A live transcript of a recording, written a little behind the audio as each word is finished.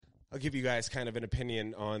I'll give you guys kind of an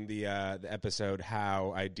opinion on the episode,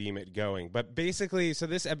 how I deem it going. But basically, so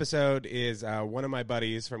this episode is one of my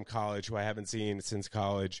buddies from college who I haven't seen since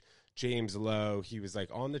college, James Lowe. He was like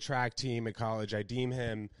on the track team at college. I deem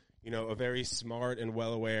him, a very smart and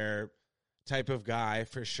well-aware type of guy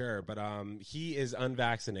for sure. But he is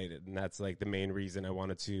unvaccinated, and that's like the main reason I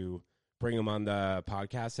wanted to bring him on the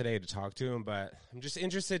podcast today to talk to him. But I'm just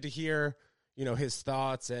interested to hear, his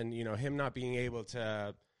thoughts and, him not being able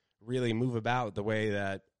to really move about the way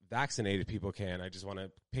that vaccinated people can. I just want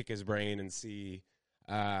to pick his brain and see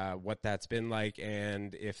what that's been like,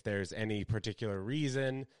 and if there's any particular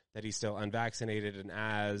reason that he's still unvaccinated, and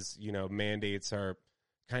as mandates are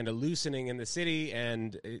kind of loosening in the city,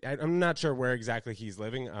 and I'm not sure where exactly he's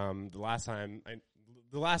living. The last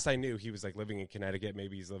I knew, he was like living in Connecticut.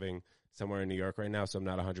 Maybe he's living somewhere in New York right now, so I'm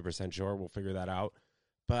not 100% sure. We'll figure that out.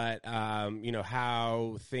 But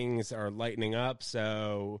how things are lightening up,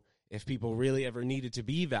 so if people really ever needed to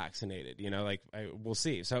be vaccinated, we'll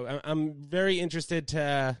see. So I'm very interested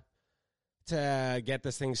to get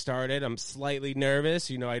this thing started. I'm slightly nervous.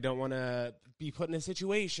 I don't want to be put in a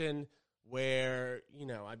situation where,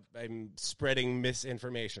 I'm spreading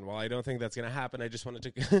misinformation. Well, I don't think that's going to happen. I just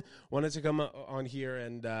wanted to come on here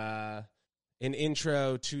and an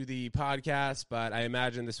intro to the podcast, but I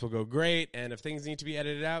imagine this will go great. And if things need to be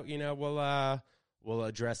edited out, we'll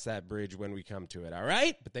address that bridge when we come to it. All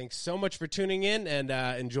right. But thanks so much for tuning in, and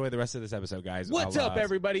enjoy the rest of this episode, guys. What's up,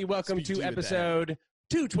 everybody? Welcome to episode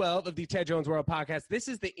 212 of the Ted Jones World Podcast. This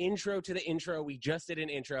is the intro to the intro. We just did an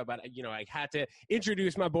intro, but I had to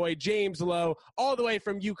introduce my boy James Lowe, all the way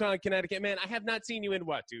from Yukon, Connecticut. Man, I have not seen you in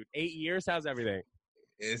what, dude? 8 years? How's everything?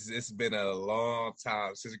 It's been a long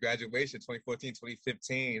time since graduation, 2014,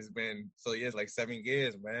 2015. It's been, like 7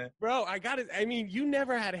 years, man. Bro, you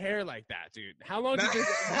never had hair like that, dude. How long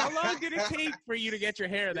did it take for you to get your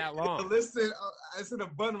hair that long? Listen, it's in a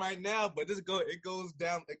bun right now, but it goes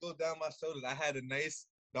down my shoulders. I had a nice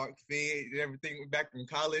dark fade and everything back from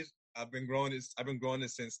college. I've been growing this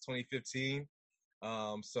since 2015.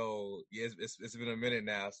 It's been a minute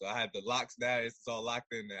now. So I had the locks now. It's all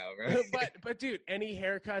locked in now, right? but dude, any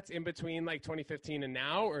haircuts in between like 2015 and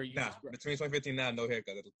now, or you? Nah, between 2015 and now, no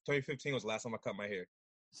haircut. 2015 was the last time I cut my hair.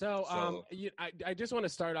 So I just want to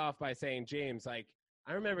start off by saying, James, like,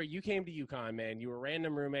 I remember you came to Yukon, man. You were a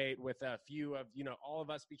random roommate with a few of, all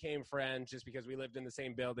of us became friends just because we lived in the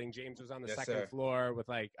same building. James was on the second floor with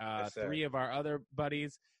three of our other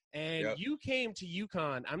buddies. And you came to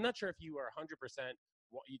Yukon. I'm not sure if you were 100%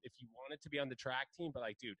 if you wanted to be on the track team, but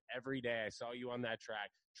dude, every day I saw you on that track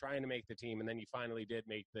trying to make the team, and then you finally did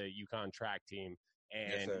make the Yukon track team.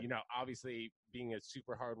 And, obviously being a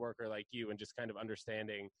super hard worker like you and just kind of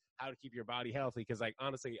understanding how to keep your body healthy. Because,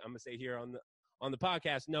 honestly, I'm going to say here on the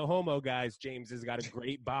podcast, no homo, guys, James has got a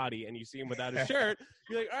great body, and you see him without a shirt.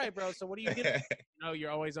 You're like, all right, bro, so what are you getting?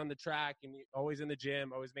 You're always on the track and you're always in the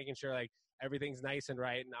gym, always making sure everything's nice and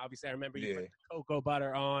right. And obviously I remember you put the cocoa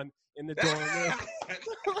butter on in the dorm,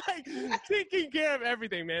 taking care of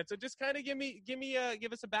everything, man. So just kind of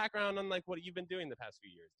give us a background on what you've been doing the past few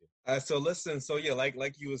years, dude. So listen,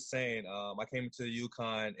 like you were saying, I came to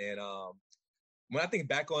Yukon, and when I think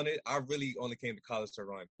back on it, I really only came to college to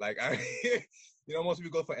run. Most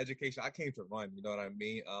people go for education. I came to run, you know what I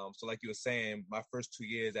mean? So like you were saying, my first 2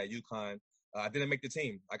 years at Yukon, I didn't make the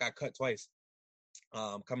team. I got cut twice.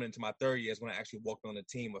 Coming into my third year is when I actually walked on the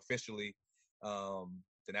team officially.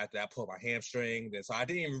 Then after that, I pulled my hamstring. So I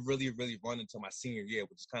didn't even really run until my senior year,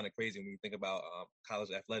 which is kind of crazy when you think about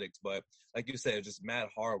college athletics. But like you said, it was just mad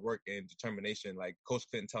hard work and determination. Coach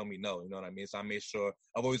couldn't tell me no, you know what I mean? So I made sure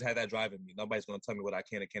I've always had that drive in me. Nobody's going to tell me what I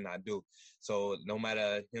can and cannot do. So no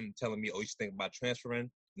matter him telling me, you should think about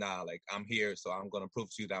transferring, nah, I'm here, so I'm going to prove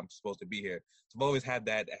to you that I'm supposed to be here. So I've always had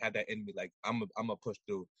that in me. I'm going to push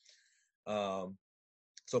through.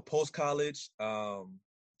 So post-college,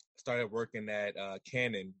 started working at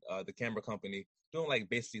Canon, the camera company, doing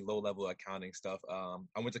basically low-level accounting stuff. I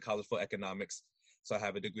went to college for economics, so I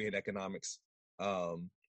have a degree in economics,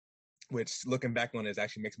 which looking back on it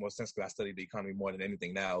actually makes more sense because I studied the economy more than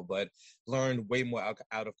anything now, but learned way more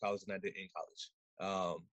out of college than I did in college.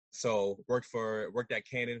 So worked at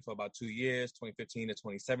Canon for about 2 years, 2015 to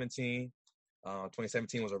 2017.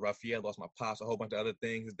 2017 was a rough year. I lost my pops, a whole bunch of other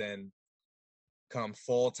things. Then come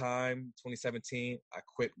fall time, 2017, I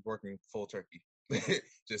quit working full turkey.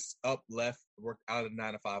 Just up, left, worked out of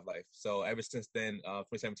 9-to-5 life. So ever since then,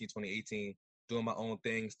 2017, 2018, doing my own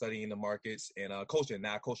thing, studying the markets and coaching.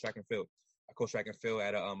 Now I coach track and field. I coach track and field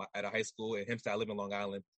at a high school in Hempstead. I live in Long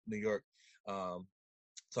Island, New York.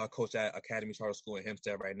 So I coach at Academy Charter School in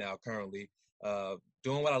Hempstead right now, currently.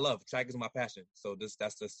 doing what I love. Track is my passion. So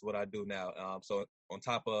that's just what I do now. So on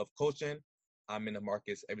top of coaching, I'm in the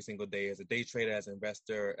markets every single day as a day trader, as an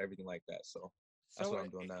investor, everything like that. So that's what I'm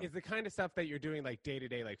doing now. Is the kind of stuff that you're doing like day to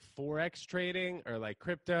day, like forex trading or like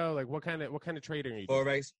crypto? Like what kind of trading are you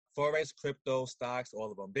doing? Forex, crypto, stocks,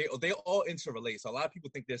 all of them. They all interrelate. So a lot of people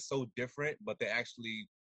think they're so different, but they actually,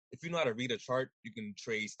 if you know how to read a chart, you can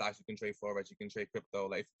trade stocks, you can trade forex, you can trade crypto.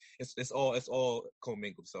 Like it's all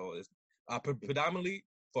commingled. So it's predominantly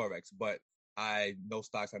forex, but I know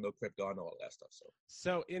stocks, I know crypto, I know all that stuff.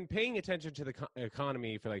 So in paying attention to the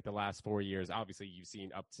economy for like the last 4 years, obviously you've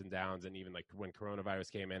seen ups and downs, and even like when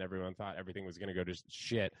coronavirus came in, everyone thought everything was going to go to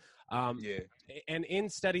shit. Yeah. And in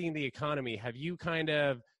studying the economy, have you kind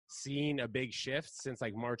of seen a big shift since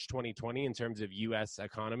like March 2020 in terms of U.S.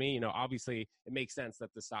 economy? You know, obviously it makes sense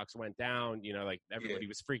that the stocks went down, you know, like everybody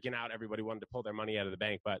was freaking out. Everybody wanted to pull their money out of the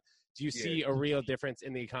bank. But do you see a real difference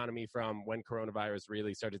in the economy from when coronavirus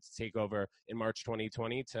really started to take over in March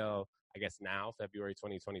 2020 till, I guess, now, February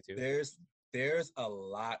 2022? There's a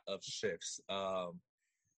lot of shifts.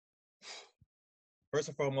 First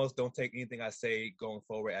and foremost, don't take anything I say going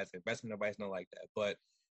forward as investment advice, nothing like that. But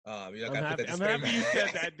you know, I'm happy you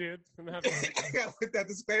said that, dude. I'm happy. I gotta put that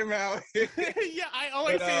disclaimer out. Yeah, I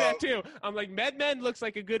always say that too. I'm like, MedMen looks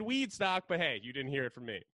like a good weed stock, but hey, you didn't hear it from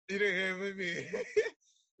me. You didn't hear it from me.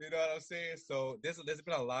 You know what I'm saying? So there's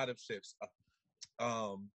been a lot of shifts.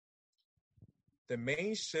 The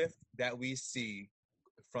main shift that we see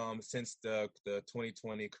since the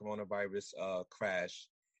 2020 coronavirus crash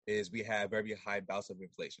is we have very high bouts of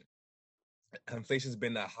inflation. Inflation's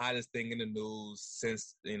been the hottest thing in the news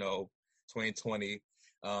since 2020.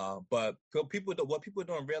 But what people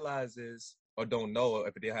don't realize is, or don't know,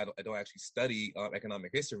 if they don't actually study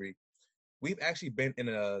economic history, we've actually been in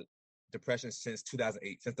a depression since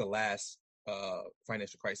 2008, since the last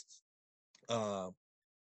financial crisis.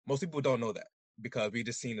 Most people don't know that because we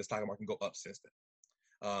just seen the stock market go up since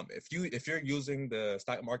then. If you're using the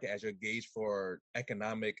stock market as your gauge for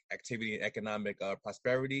economic activity and economic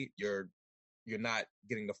prosperity, you're not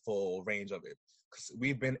getting the full range of it, because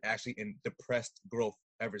we've been actually in depressed growth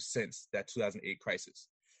ever since that 2008 crisis.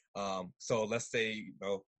 So let's say,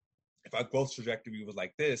 if our growth trajectory was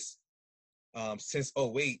like this since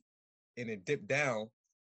 2008 and it dipped down,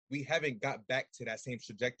 we haven't got back to that same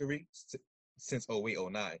trajectory since 2008,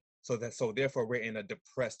 2009. So therefore we're in a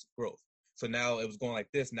depressed growth. So now it was going like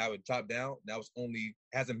this. Now it dropped down. Now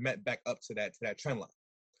hasn't met back up to that trend line.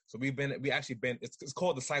 So it's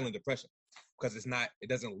called the silent depression, because it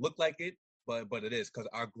doesn't look like it, but it is, because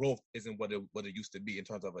our growth isn't what it used to be in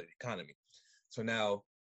terms of an economy. So now,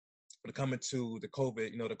 when coming to the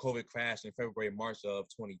COVID crash in February, March of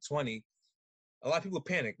 2020, a lot of people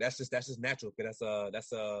panic. That's just natural, because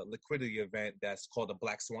that's a liquidity event that's called a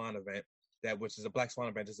black swan event. Which is a black swan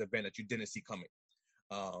event, is an event that you didn't see coming.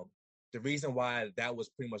 The reason why that was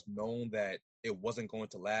pretty much known that it wasn't going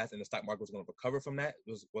to last and the stock market was going to recover from that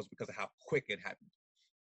was because of how quick it happened.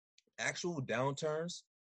 Actual downturns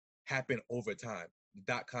happen over time. The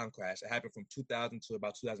dot-com crash, it happened from 2000 to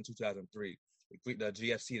about 2002, 2003. The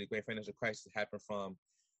GFC, the Great Financial Crisis, happened from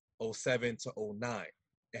 2007 to 2009.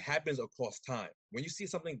 It happens across time. When you see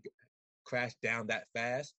something crash down that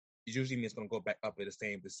fast, it usually means it's going to go back up at the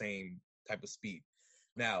same type of speed.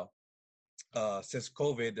 Now, since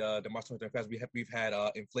COVID, the March 2020 crash, we've had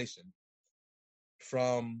inflation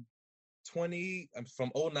from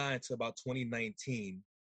 2009 to about 2019.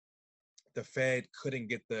 The Fed couldn't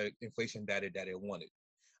get the inflation data that it wanted.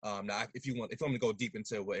 Now, if you want me to go deep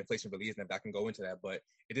into what inflation really is, then I can go into that. But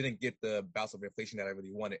it didn't get the bouts of inflation that I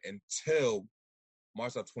really wanted until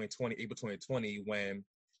March of 2020, April 2020, when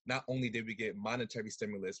not only did we get monetary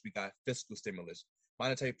stimulus, we got fiscal stimulus.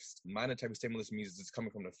 Monetary stimulus means it's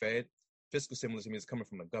coming from the Fed. Fiscal stimulus means it's coming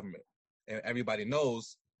from the government. And everybody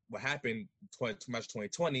knows what happened in March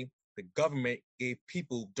 2020. The government gave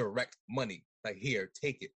people direct money, like, here,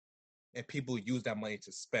 take it. And people use that money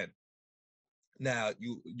to spend. Now,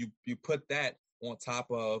 you put that on top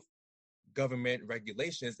of government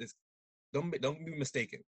regulations. Don't be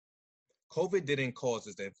mistaken. COVID didn't cause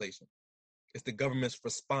the inflation. It's the government's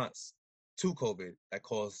response to COVID that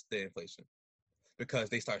caused the inflation, because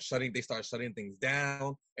they start shutting things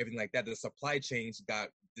down, everything like that. The supply chains got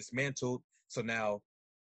dismantled. So now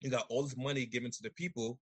you got all this money given to the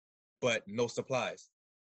people, but no supplies.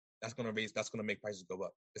 That's gonna make prices go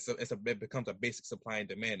up. It becomes a basic supply and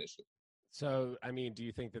demand issue. So, I mean, do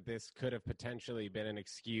you think that this could have potentially been an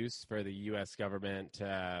excuse for the U.S. government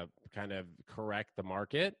to kind of correct the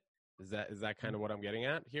market? Is that kind of what I'm getting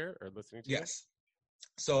at here, or listening to? Yes.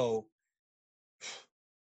 So,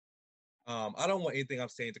 I don't want anything I'm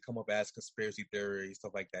saying to come up as conspiracy theory,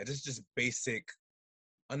 stuff like that. It's just basic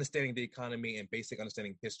understanding the economy and basic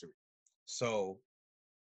understanding history. So,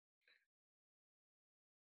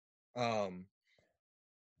 to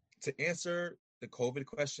answer the COVID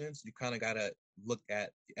questions, you kind of gotta look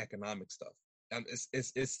at the economic stuff.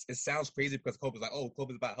 It sounds crazy because COVID is like, oh,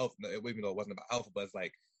 COVID is about health. No, even though it wasn't about health, but it's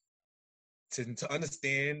like to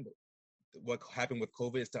understand what happened with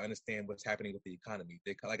COVID is to understand what's happening with the economy.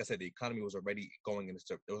 Like I said, the economy was already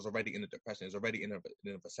it was already in a depression. It was already in a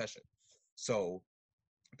recession. So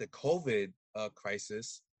the COVID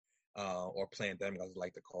crisis or pandemic, I would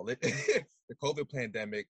like to call it, the COVID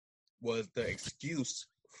pandemic was the excuse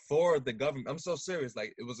for the government. I'm so serious.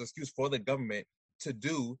 Like, it was an excuse for the government to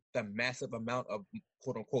do the massive amount of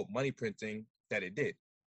quote unquote money printing that it did.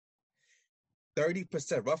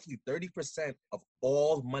 30%, roughly 30% of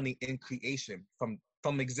all money in creation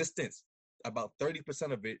from existence, about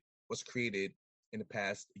 30% of it was created in the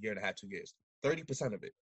past year and a half, 2 years. 30% of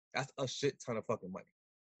it. That's a shit ton of fucking money.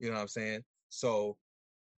 You know what I'm saying? So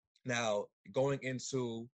now going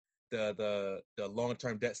into the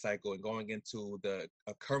long-term debt cycle and going into the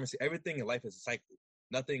currency, everything in life is a cycle.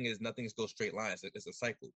 Nothing is those straight lines. It's a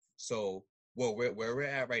cycle. So where we're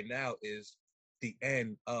at right now is the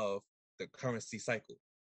end of the currency cycle.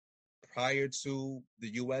 Prior to the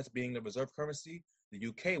US being the reserve currency, the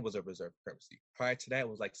UK was a reserve currency. Prior to that, it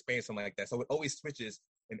was like Spain, something like that. So it always switches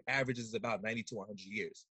and averages about 90 to 100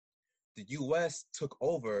 years. The US took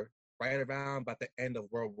over right around about the end of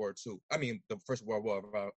World War II. I mean, the First World War,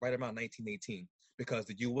 right around 1918, because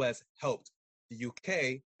the US helped the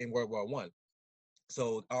UK in World War I.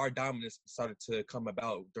 So our dominance started to come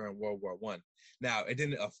about during World War I. Now, it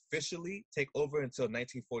didn't officially take over until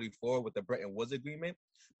 1944 with the Bretton Woods Agreement,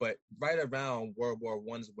 but right around World War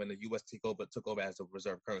I is when the U.S. took over as a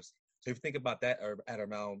reserve currency. So if you think about that, at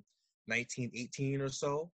around 1918 or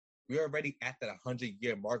so, we're already at that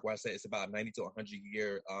 100-year mark where I said it's about 90 to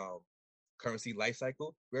 100-year currency life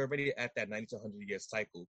cycle. We're already at that 90 to 100-year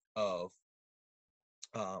cycle of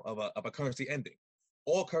a currency ending.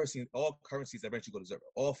 All currencies eventually go to zero.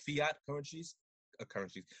 All fiat currencies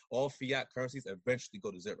eventually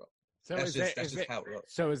go to zero. So that's just how it goes.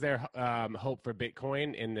 So is there hope for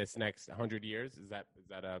Bitcoin in this next 100 years? Is that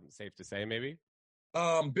safe to say? Maybe.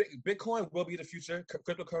 Bitcoin will be the future.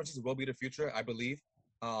 Cryptocurrencies will be the future, I believe.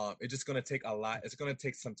 It's just going to take a lot. It's going to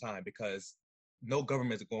take some time because no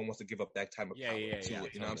government wants to give up that type of power to it.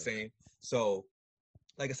 You know what I'm saying? So,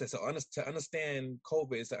 like I said, to understand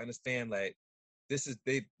COVID is to understand like. This is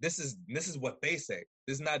what they say.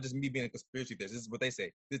 This is not just me being a conspiracy theorist. This is what they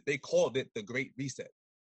say. They called it the Great Reset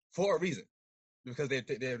for a reason, because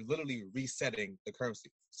they're literally resetting the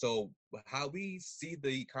currency. So how we see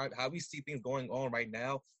things going on right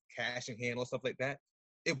now, cash in hand or stuff like that,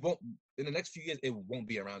 it won't in the next few years. It won't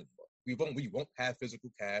be around anymore. We won't have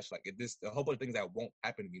physical cash. Like a whole bunch of things that won't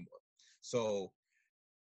happen anymore. So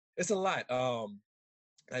it's a lot. And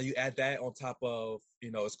you add that on top of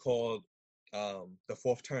it's called. The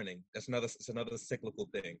fourth turning. It's another cyclical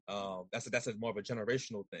thing. That's more of a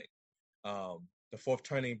generational thing. The fourth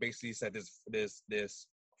turning basically said there's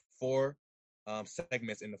four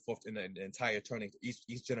segments in the entire turning.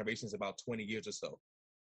 Each generation is about 20 years or so.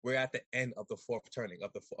 We're at the end of the fourth turning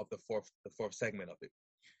of the fourth segment of it.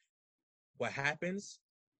 What happens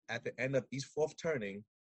at the end of each fourth turning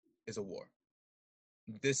is a war.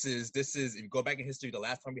 This is if you go back in history, the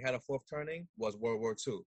last time we had a fourth turning was World War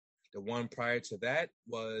II. The one prior to that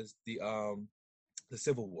was the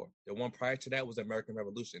Civil War. The one prior to that was the American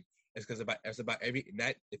Revolution. It's about every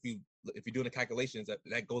that if you're doing the calculations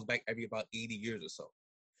that goes back every about 80 years or so.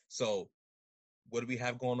 So what do we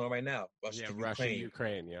have going on right now? Russia,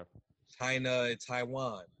 Ukraine, yeah. China and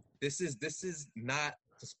Taiwan. This is not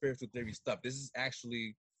conspiracy theory stuff. This has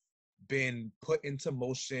actually been put into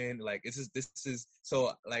motion. Like this is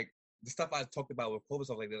so like. The stuff I talked about with COVID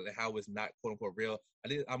stuff like that, how it's not quote unquote real.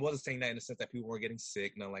 I wasn't saying that in the sense that people weren't getting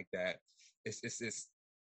sick, nothing like that. It's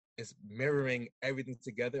mirroring everything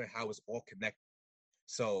together and how it's all connected.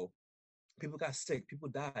 So people got sick, people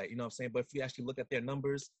died, you know what I'm saying? But if you actually look at their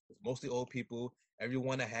numbers, it's mostly old people.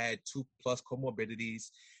 Everyone that had 2+ comorbidities.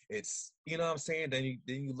 It's you know what I'm saying? Then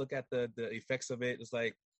you look at the effects of it. It's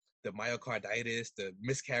like the myocarditis, the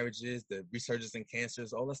miscarriages, the resurgence in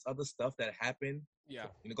cancers, all this other stuff that happened. Yeah.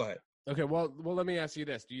 Go ahead. Okay, well, let me ask you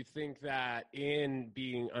this. Do you think that in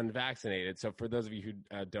being unvaccinated, so for those of you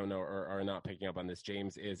who don't know or are not picking up on this,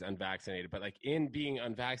 James is unvaccinated, but like in being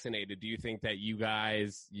unvaccinated, do you think that you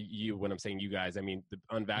guys, when I'm saying you guys, I mean the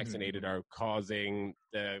unvaccinated are causing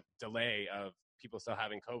the delay of people still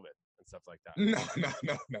having COVID and stuff like that.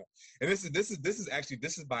 No. And this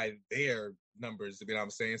is by their numbers, you know what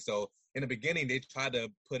I'm saying? So in the beginning, they tried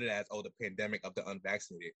to put it as, oh, the pandemic of the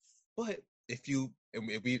unvaccinated. But if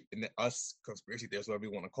us conspiracy theorists, whatever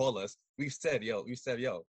we want to call us, we've said, yo,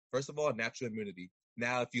 first of all, natural immunity.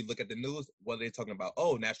 Now, if you look at the news, what are they talking about?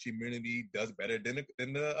 Oh, natural immunity does better than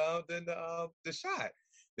the shot.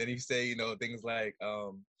 Then you say, you know, things like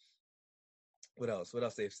what else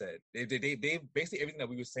they've said? They basically everything that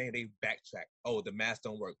we were saying, they backtracked. Oh, the masks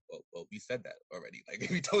don't work. Well, we said that already. Like,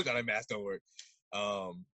 we told y'all the masks don't work.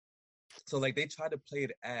 So like they try to play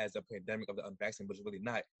it as a pandemic of the unvaccinated, but it's really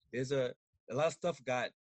not. There's a lot of stuff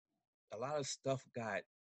got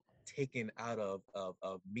taken out of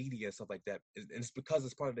media and stuff like that. And it's because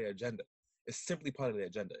it's part of their agenda. It's simply part of their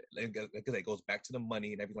agenda. Because it goes back to the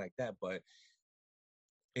money and everything like that. But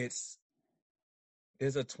there's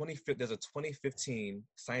a 2015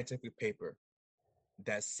 scientific paper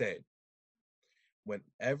that said,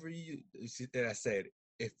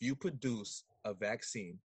 if you produce a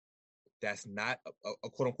vaccine that's not a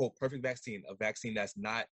quote unquote perfect vaccine, a vaccine that's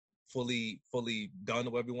not fully done,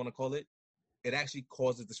 or whatever you want to call it, it actually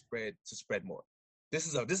causes the spread to spread more. This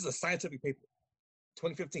is a scientific paper,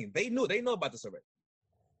 2015. They know about this already,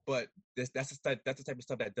 but that's the type of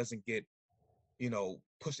stuff that doesn't get, you know,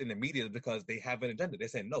 pushed in the media because they have an agenda. They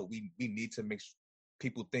say, no, we need to make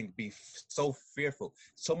people be so fearful.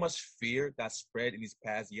 So much fear that spread in these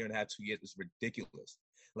past year and a half, 2 years is ridiculous.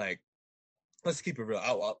 Like, let's keep it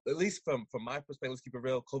real. At least from my perspective, let's keep it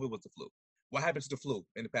real. COVID was the flu. What happened to the flu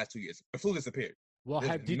in the past 2 years? The flu disappeared. Well,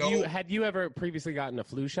 had you ever previously gotten a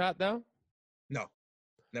flu shot though? No,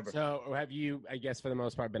 never. So have you, I guess for the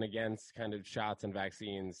most part, been against kind of shots and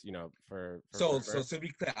vaccines, you know, for so to be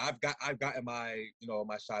clear, I've gotten my, you know,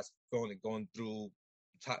 my shots going through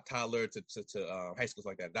toddler to high schools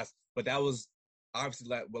like that. That was obviously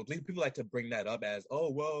like, well, people like to bring that up as,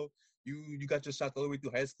 oh, well, you got your shots all the way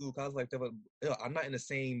through high school, college, like that. But I'm not in the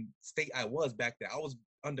same state I was back then. I was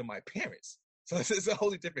under my parents, so it's a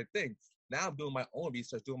wholly different thing. Now I'm doing my own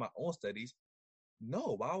research, doing my own studies.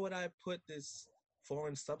 No, why would I put this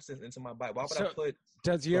foreign substance into my body? Why would I put?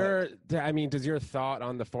 Does your thought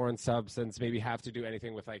on the foreign substance maybe have to do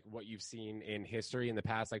anything with like what you've seen in history in the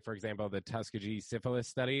past? Like, for example, the Tuskegee syphilis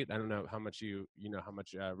study. I don't know how much how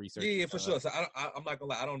much research. Yeah, for sure. So I'm not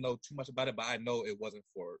gonna lie, I don't know too much about it, but I know it wasn't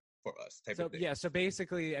for us type of thing. Yeah, so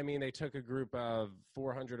basically, I mean, they took a group of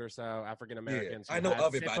 400 or so African Americans. I know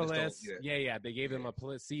of it, but I just don't. Yeah. They gave them a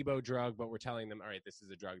placebo drug, but we're telling them, all right, this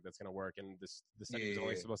is a drug that's going to work, and the study was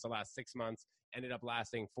only supposed to last 6 months. Ended up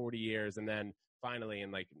lasting 40 years, and then finally,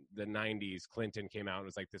 in like the 90s, Clinton came out and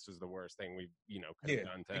was like, "This was the worst thing we've could have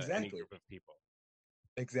done to any group of people."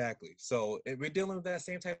 Exactly. So we're dealing with that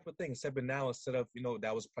same type of thing, except now instead of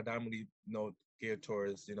that was predominantly geared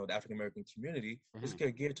towards the African American community, it's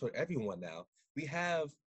geared toward everyone now. We have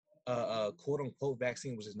a quote unquote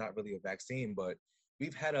vaccine, which is not really a vaccine, but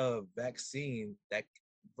we've had a vaccine that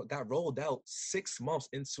got rolled out 6 months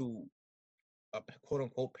into a quote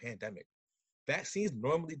unquote pandemic. Vaccines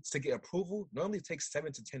normally to get approval take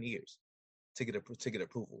 7 to 10 years to get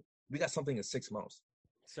approval. We got something in 6 months.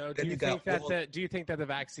 So do you think that the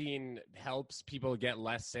vaccine helps people get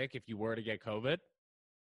less sick if you were to get COVID?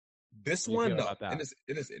 This one, no. And this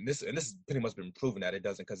pretty much been proven that it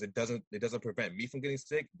doesn't, because it doesn't prevent me from getting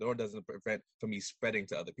sick, nor does it prevent from me spreading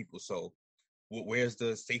to other people. So where's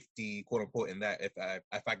the safety, quote unquote, in that if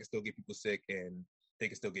I can still get people sick and they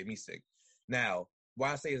can still get me sick? Now,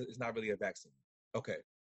 why I say it's not really a vaccine. Okay.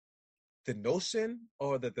 The notion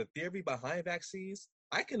or the theory behind vaccines,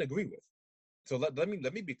 I can agree with. So let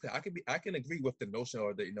me be clear. I can agree with the notion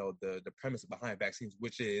or the premise behind vaccines,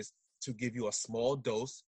 which is to give you a small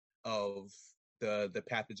dose of the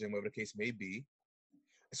pathogen, whatever the case may be,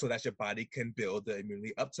 so that your body can build the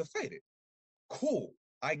immunity up to fight it. Cool.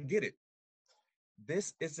 I get it.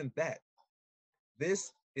 This isn't that.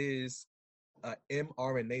 This is a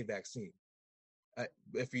mRNA vaccine.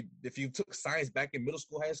 If you took science back in middle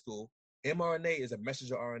school, high school, mRNA is a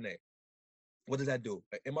messenger RNA. What does that do?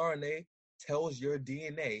 An mRNA tells your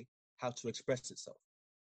DNA how to express itself.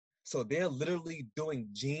 So they're literally doing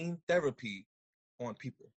gene therapy on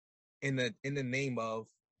people in the name of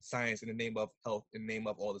science, in the name of health, in the name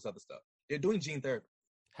of all this other stuff. They're doing gene therapy.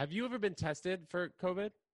 Have you ever been tested for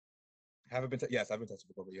COVID? Yes, I've been tested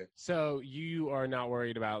for COVID, yeah. So you are not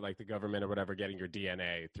worried about like the government or whatever getting your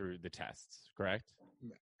DNA through the tests, correct?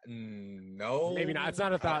 No, Maybe not. It's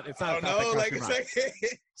not a thought. It's not I a don't thought know. that Like, crossed it's your mind.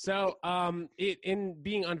 like So, in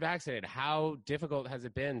being unvaccinated, how difficult has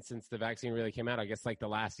it been since the vaccine really came out? I guess like the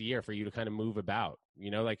last year for you to kind of move about. You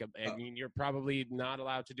know, like I mean, you're probably not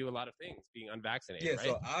allowed to do a lot of things being unvaccinated,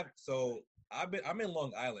 yeah. right? I'm in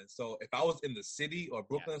Long Island. So if I was in the city or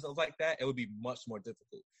Brooklyn and Yes. stuff like that, it would be much more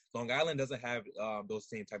difficult. Long Island doesn't have those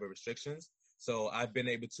same type of restrictions, so I've been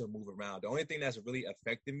able to move around. The only thing that's really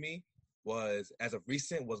affected me was, as of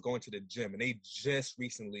recent, was going to the gym, and they just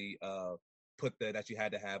recently put that you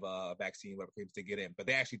had to have a vaccine to get in, but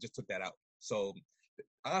they actually just took that out. So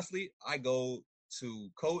honestly, I go to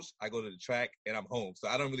coach, I go to the track, and I'm home. So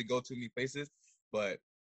I don't really go to many places. But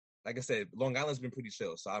like I said, Long Island's been pretty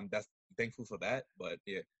chill, so I'm that's thankful for that. But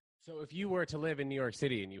yeah, So if you were to live in New York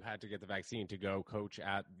City and you had to get the vaccine to go coach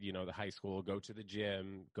at, you know, the high school, go to the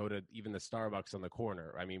gym, go to even the Starbucks on the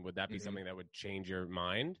corner, I mean, would that be Mhm. something that would change your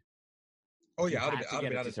mind? Oh If you yeah, had to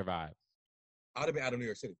get it to survive. I'd have been out of New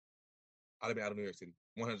York City. I'd have been out of New York City,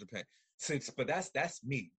 100%. But that's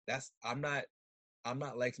me. I'm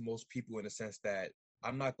not like most people in the sense that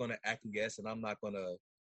I'm not gonna acquiesce and I'm not gonna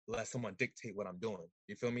let someone dictate what I'm doing.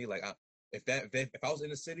 You feel me? Like if I was in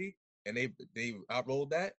the city and they outrolled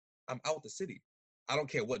that, I'm out the city. I don't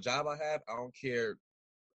care what job I have. I don't care.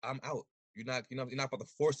 I'm out. You're not about to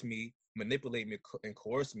force me, manipulate me, and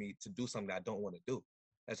coerce me to do something I don't want to do.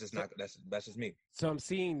 That's just So, not. That's just me. so I'm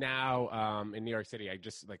seeing now in New York City, I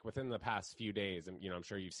just like within the past few days, and you know, I'm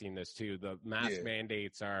sure you've seen this too. The mask Yeah.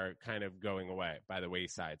 mandates are kind of going away by the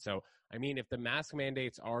wayside. So, I mean, if the mask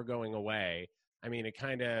mandates are going away, I mean, it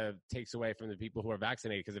kind of takes away from the people who are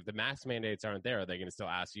vaccinated because if the mask mandates aren't there, are they going to still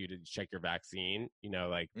ask you to check your vaccine? You know,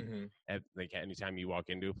 like Mm-hmm. like anytime you walk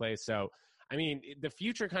into a place. So, I mean, the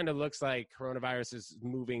future kind of looks like coronavirus is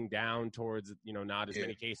moving down towards, you know, not as Yeah.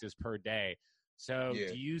 many cases per day. So Yeah.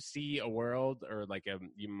 do you see a world or like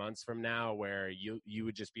months from now where you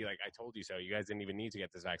would just be like, I told you so. You guys didn't even need to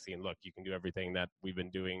get this vaccine. Look, you can do everything that we've been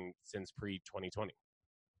doing since pre-2020.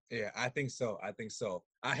 Yeah, I think so. I think so.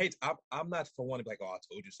 I'm not for one to be like, oh, I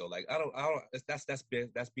told you so. Like, I don't.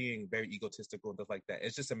 That's being very egotistical and stuff like that.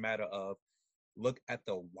 It's just a matter of look at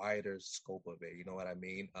the wider scope of it. You know what I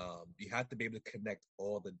mean? You have to be able to connect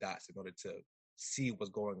all the dots in order to see what's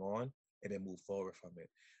going on and then move forward from it.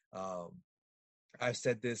 Um, I've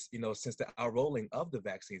said this, since the outrolling of the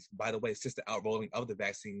vaccines. By the way, since the outrolling of the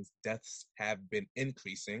vaccines, deaths have been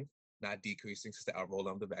increasing, not decreasing, since the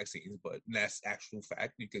outrolling of the vaccines. But that's actual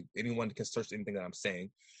fact. Anyone can search anything that I'm saying.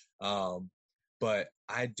 Um, but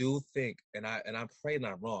I do think, and I'm afraid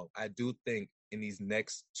I'm wrong. I do think in these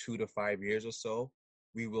next 2 to 5 years or so,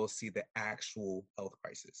 we will see the actual health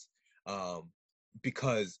crisis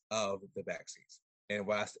because of the vaccines. And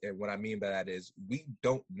what I mean by that is we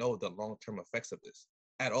don't know the long-term effects of this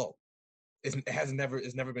at all. It's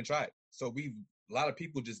never been tried. So a lot of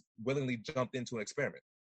people just willingly jumped into an experiment.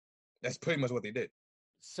 That's pretty much what they did.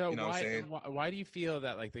 So You know what I'm saying? why do you feel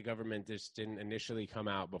that like the government just didn't initially come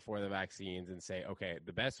out before the vaccines and say, okay,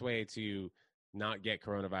 the best way to not get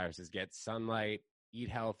coronavirus is get sunlight, eat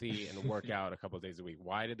healthy, and work out a couple of days a week?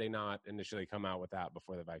 Why did they not initially come out with that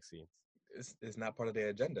before the vaccines? It's not part of their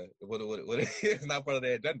agenda. It's not part of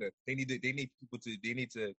their agenda. They need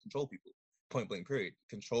to control people. Point blank. Period.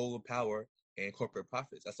 Control power and corporate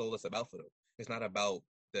profits. That's all it's about for them. It's not about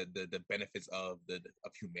the benefits of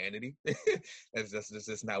humanity. That's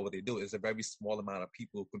just not what they do. It's a very small amount of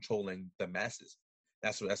people controlling the masses.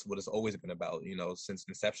 That's what it's always been about, since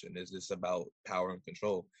inception. It's just about power and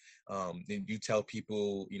control. And you tell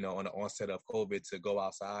people, on the onset of COVID to go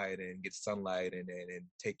outside and get sunlight and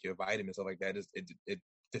take your vitamins, stuff like that. It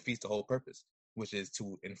defeats the whole purpose, which is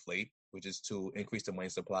to inflate, which is to increase the money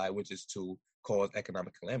supply, which is to cause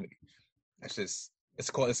economic calamity. That's just it's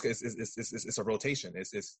a rotation.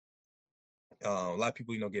 It's a lot of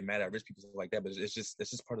people get mad at rich people, stuff like that, but it's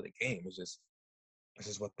just part of the game. It's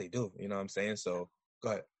just what they do. You know what I'm saying? So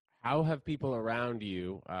go ahead. How have people around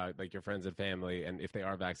you, like your friends and family, and if they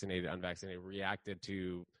are vaccinated, unvaccinated, reacted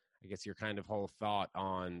to, I guess, your kind of whole thought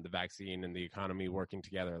on the vaccine and the economy working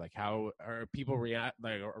together? Like, how are people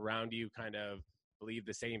around you kind of believe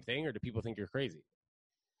the same thing, or do people think you're crazy?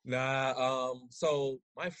 Nah, so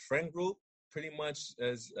my friend group pretty much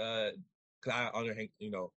is cause I under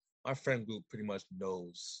my friend group pretty much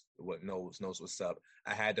knows what's up.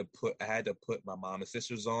 I had to put my mom and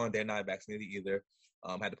sisters on. They're not vaccinated either.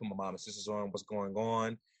 I had to put my mom and sisters on what's going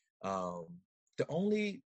on. The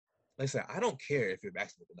only like I said, I don't care if you're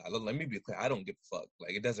vaccinated or not. Let me be clear. I don't give a fuck.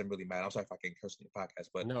 Like it doesn't really matter. I'm sorry if I can curse on the podcast,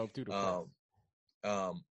 but No, dude, of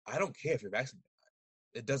course. I don't care if you're vaccinated or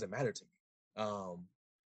not. It doesn't matter to me.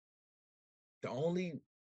 The only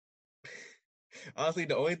Honestly,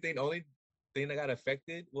 the only thing that got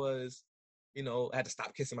affected was, I had to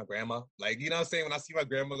stop kissing my grandma. Like, you know what I'm saying? When I see my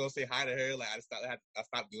grandma go say hi to her, like I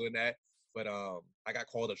stopped doing that. But I got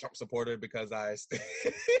called a Trump supporter because I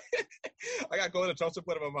got called a Trump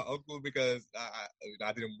supporter by my uncle because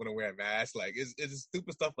I didn't want to wear a mask. Like it's just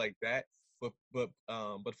stupid stuff like that. But for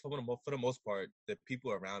the most part, the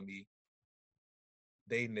people around me,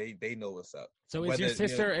 they know what's up. So is Whether your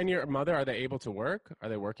sister and your mother, are they able to work? Are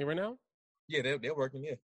they working right now? yeah, they're working.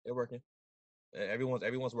 Yeah, they're working.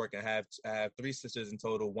 Everyone's working. I have three sisters in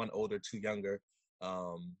total. One older, two younger.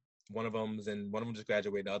 Um, one of them just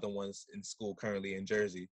graduated. The other one's in school currently in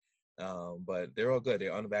Jersey. But they're all good.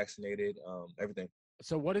 They're unvaccinated. Everything.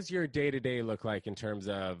 So what does your day-to-day look like in terms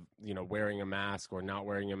of, wearing a mask or not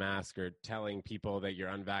wearing a mask or telling people that you're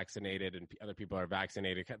unvaccinated and other people are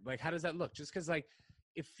vaccinated? Like, how does that look? Just because, like,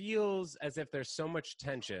 it feels as if there's so much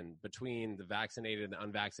tension between the vaccinated and the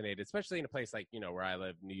unvaccinated, especially in a place like, where I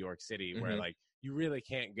live, New York City, where like you really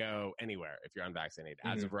can't go anywhere if you're unvaccinated.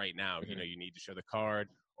 As of right now, you need to show the card,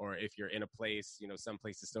 or if you're in a place, some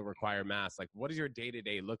places still require masks. Like, what does your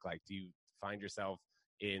day-to-day look like? Do you find yourself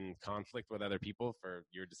in conflict with other people for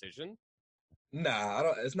your decision? Nah, I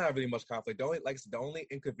don't. It's not really much conflict. The only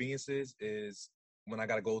inconveniences is when I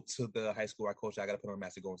gotta go to the high school I coach. I gotta put on a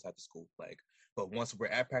mask to go inside the school. Like, but once we're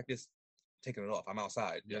at practice, taking it off. I'm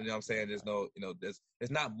outside. You know what I'm saying? There's no, there's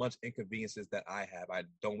not much inconveniences that I have. I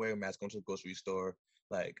don't wear a mask going to the grocery store.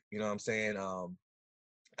 Like, you know what I'm saying?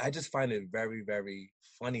 I just find it very, very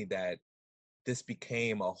funny that this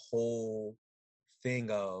became a whole thing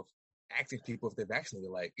of asking people if they're vaccinated.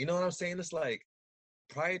 Like, you know what I'm saying? It's like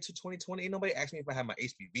prior to 2020, ain't nobody asked me if I had my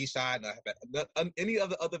HPV shot and I have any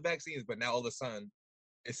other vaccines. But now all of a sudden,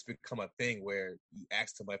 it's become a thing where you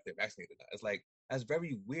ask somebody if they're vaccinated or not. It's like that's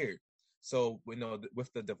very weird. So with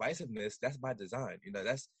the divisiveness, that's by design.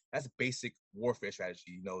 That's basic warfare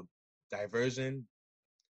strategy. Diversion,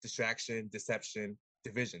 distraction, deception,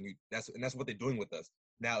 division. That's what they're doing with us.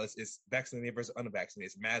 Now it's vaccinated versus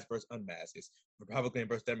unvaccinated. It's masked versus unmasked. It's Republican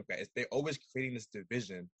versus Democrat. They're always creating this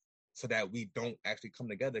division so that we don't actually come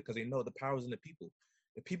together because they know the power is in the people.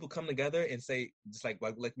 If people come together and say, just like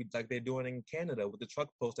they're doing in Canada with the truck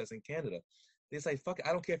protests in Canada, they say, "Fuck it,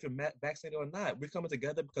 I don't care if you're vaccinated or not. We're coming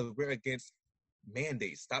together because we're against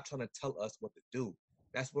mandates. Stop trying to tell us what to do."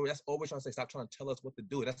 That's all we're trying to say. Stop trying to tell us what to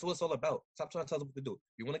do. That's what it's all about. Stop trying to tell us what to do.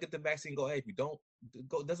 If you want to get the vaccine, go ahead. If you don't,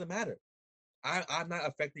 go. It doesn't matter. I'm not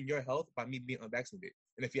affecting your health by me being unvaccinated.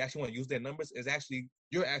 And if you actually want to use their numbers,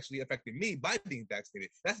 you're actually affecting me by being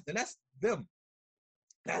vaccinated. That's them.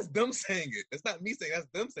 That's them saying it. It's not me saying it. That's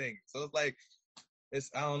them saying it. So it's like,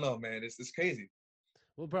 I don't know, man. It's crazy.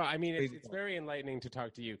 Well, bro, I mean, it's very enlightening to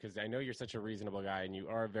talk to you because I know you're such a reasonable guy and you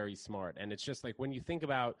are very smart. And it's just like when you think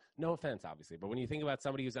about, no offense, obviously, but when you think about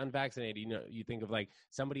somebody who's unvaccinated, you think of like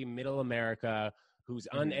somebody middle America who's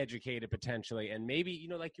uneducated potentially. And maybe,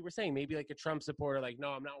 like you were saying, maybe like a Trump supporter, like,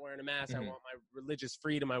 no, I'm not wearing a mask. I want my religious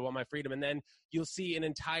freedom. I want my freedom. And then you'll see an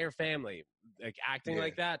entire family like acting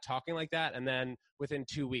like that, talking like that. And then within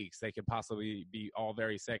 2 weeks, they could possibly be all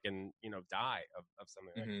very sick and, die of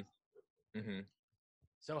something like that.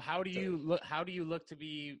 So how do you look to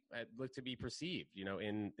be perceived,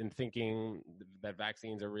 in thinking that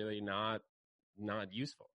vaccines are really not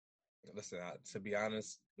useful? Listen, to be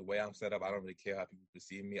honest, the way I'm set up, I don't really care how people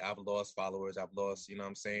perceive me. I've lost followers. I've lost, you know what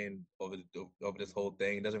I'm saying, over this whole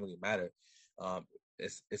thing. It doesn't really matter.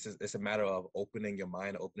 It's a matter of opening your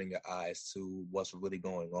mind, opening your eyes to what's really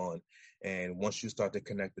going on. And once you start to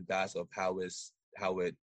connect the dots of how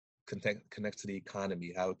it connects to the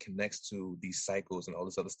economy, how it connects to these cycles and all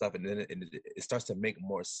this other stuff, and then it starts to make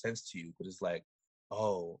more sense to you. But it's like,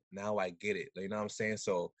 oh, now I get it. You know what I'm saying?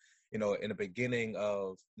 So, in the beginning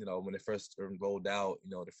of, when it first rolled out,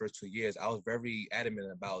 the first 2 years, I was very adamant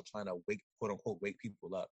about trying to quote unquote, wake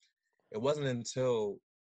people up. It wasn't until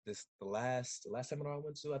the last seminar I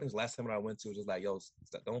went to, I think it's the last seminar I went to, was just like, yo,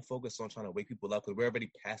 don't focus on trying to wake people up because we're already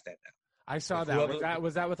past that now. I saw that.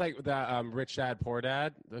 Was that with like the Rich Dad Poor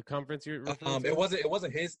Dad, the conference you referring to? It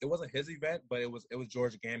wasn't his event, but it was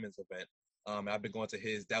George Gammon's event. I've been going to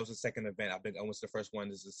his. That was the second event. I went to the first one.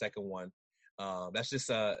 This is the second one. That's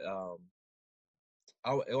just I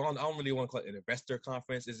don't really want to call it an investor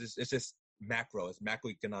conference. It's just macro. It's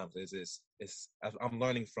macroeconomics. I'm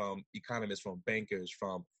learning from economists, from bankers,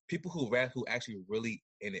 from people who actually really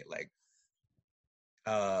in it, like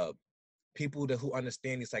people who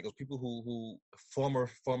understand these cycles, people who former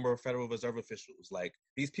Federal Reserve officials, like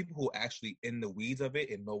these people who are actually in the weeds of it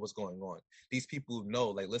and know what's going on. These people know,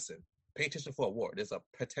 like, listen, pay attention for a war. There's a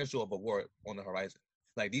potential of a war on the horizon.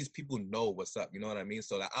 Like, these people know what's up. You know what I mean?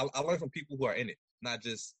 So I learn from people who are in it, not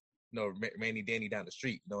just Randy Danny down the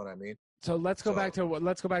street. You know what I mean? So let's go back to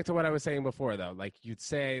what I was saying before, though. Like you'd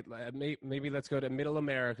say, maybe let's go to Middle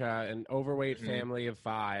America, an overweight family of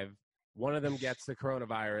 5. One of them gets the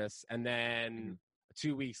coronavirus, and then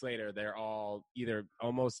 2 weeks later, they're all either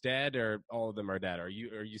almost dead or all of them are dead. Are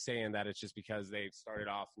you saying that it's just because they started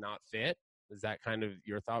off not fit? Is that kind of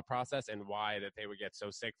your thought process, and why that they would get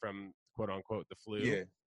so sick from quote unquote the flu? Yeah.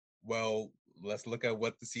 Well, let's look at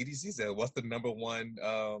what the CDC said. What's the number one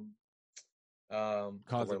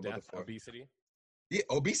Cause of death? Obesity. Yeah,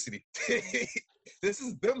 obesity. This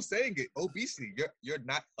is them saying it. Obesity. You're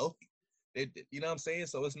not healthy. You know what I'm saying?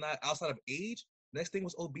 So it's not outside of age. Next thing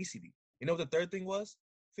was obesity. You know what the third thing was?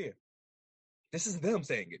 Fear. This is them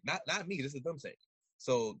saying it, not me. This is them saying it.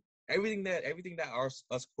 So everything that us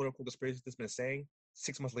quote unquote conspiracists has been saying,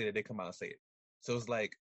 6 months later they come out and say it. So it's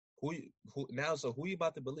like who now? So who you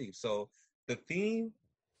about to believe? So the theme,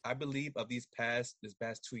 I believe, of this past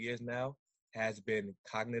 2 years now has been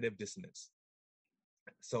cognitive dissonance.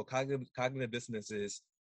 So cognitive dissonance is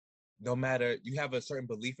no matter you have a certain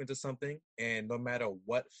belief into something, and no matter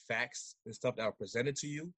what facts and stuff that are presented to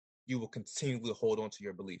you, you will continually hold on to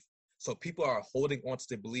your belief. So people are holding on to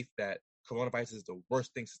the belief that coronavirus is the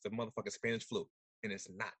worst thing since the motherfucking Spanish flu, and it's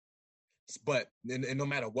not. But and no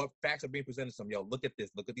matter what facts are being presented to them, yo, look at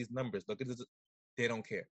this, look at these numbers, look at this. They don't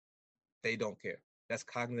care. They don't care. That's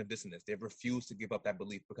cognitive dissonance. They've refused to give up that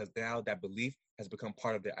belief because now that belief has become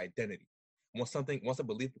part of their identity. Once a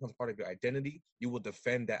belief becomes part of your identity, you will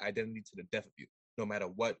defend that identity to the death of you, no matter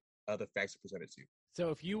what other facts are presented to you. So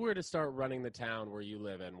if you were to start running the town where you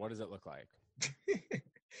live in, what does it look like?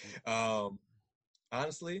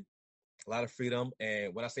 Honestly, a lot of freedom.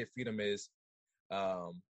 And when I say freedom is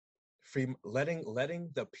letting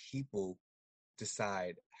the people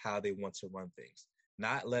decide how they want to run things.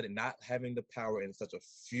 Not having the power in such a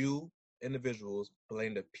few individuals, but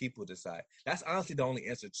letting the people decide. That's honestly the only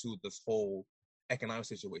answer to this whole economic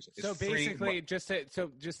situation. So basically, just to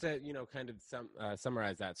kind of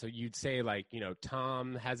summarize that. So you'd say, like,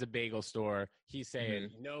 Tom has a bagel store. He's saying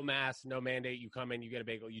no mask, no mandate. You come in, you get a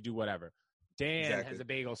bagel, you do whatever. Dan has a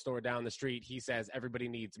bagel store down the street. He says everybody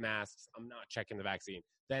needs masks. I'm not checking the vaccine.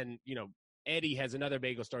 Then Eddie has another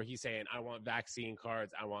bagel store. He's saying I want vaccine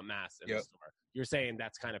cards. I want masks in the store. You're saying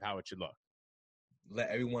that's kind of how it should look. Let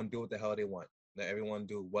everyone do what the hell they want. Let everyone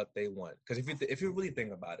do what they want. Because if you really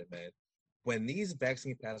think about it, man, when these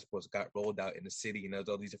vaccine passports got rolled out in the city and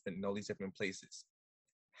all these different places,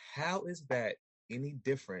 how is that any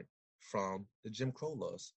different from the Jim Crow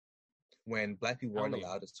laws when Black people weren't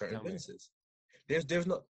allowed at certain businesses? There's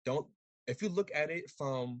no if you look at it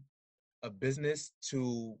from a business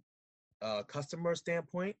to a customer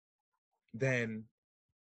standpoint, then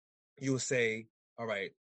you will say, all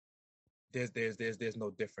right, there's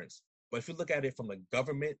no difference. But if you look at it from the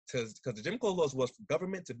government, because the Jim Crow laws was from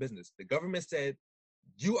government to business. The government said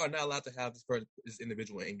you are not allowed to have this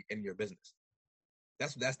individual in your business.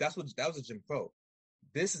 That was a Jim Crow.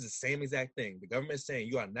 This is the same exact thing. The government is saying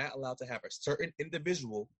you are not allowed to have a certain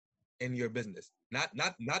individual in your business. Not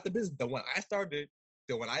the business, the one I started,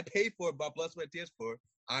 the one I paid for, bought blood, sweat, tears for.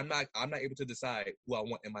 I'm not able to decide who I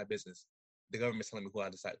want in my business. The government's telling me who I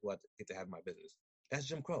get to have in my business. That's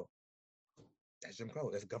Jim Crow. That's Jim Crow.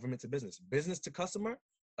 That's government to business. Business to customer,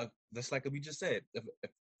 just like we just said. If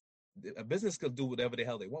a business could do whatever the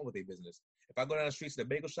hell they want with their business. If I go down the streets to the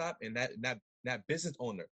bagel shop and that business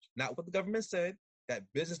owner, not what the government said, that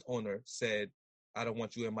business owner said, I don't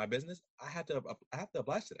want you in my business, I have to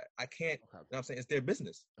oblige to that. I can't, you know what I'm saying? It's their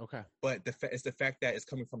business. Okay. But it's the fact that it's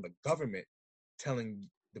coming from the government telling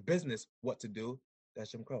the business what to do.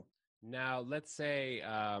 That's Jim Crow. Now, let's say,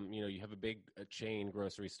 you have a big chain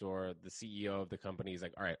grocery store. The CEO of the company is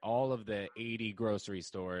like, all right, all of the 80 grocery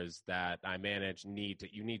stores that I manage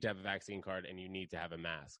you need to have a vaccine card and you need to have a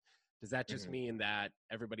mask. Does that just mean that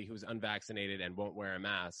everybody who's unvaccinated and won't wear a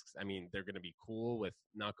mask, I mean, they're going to be cool with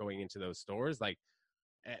not going into those stores? Like,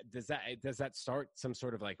 does that start some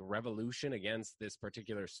sort of like revolution against this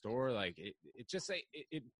particular store? Like,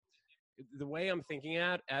 the way I'm thinking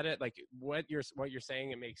at it, like what you're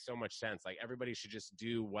saying, it makes so much sense. Like everybody should just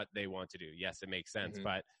do what they want to do. Yes, it makes sense.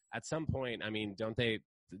 But at some point, I mean,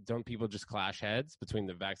 don't people just clash heads between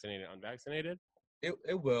the vaccinated and unvaccinated?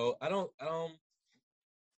 It will. I don't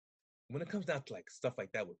when it comes down to like stuff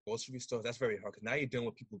like that with grocery stores, that's very hard because now you're dealing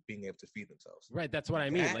with people being able to feed themselves. Right. That's what I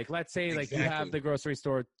mean. Like, let's say like you have the grocery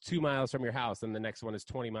store 2 miles from your house and the next one is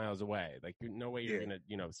 20 miles away. Like, no way you're going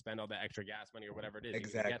to, spend all that extra gas money or whatever it is.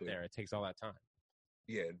 Exactly. You get there. It takes all that time.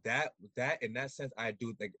 Yeah. That in that sense, I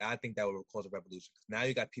think that would cause a revolution. Now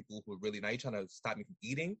you got people who now you're trying to stop me from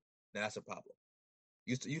eating. Now that's a problem.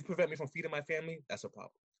 You prevent me from feeding my family. That's a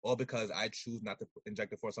problem. all because I choose not to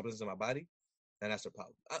inject a foreign substance in my body, then that's the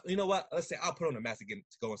problem. You know what? Let's say I'll put on a mask again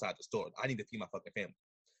to go inside the store. I need to feed my fucking family.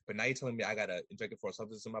 But now you're telling me I gotta inject a foreign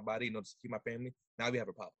substance in my body in order to keep my family. Now we have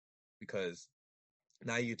a problem because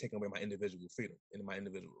now you're taking away my individual freedom and my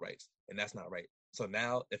individual rights, and that's not right. So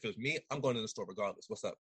now, if it was me, I'm going to the store regardless. What's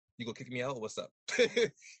up? You gonna kick me out? What's up? You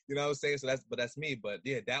know what I'm saying? So that's me. But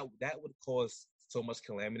yeah, that would cause so much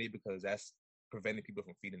calamity because that's preventing people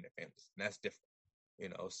from feeding their families, and that's different. You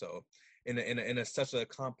know, so in such a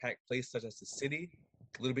compact place such as the city,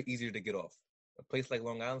 a little bit easier to get off. A place like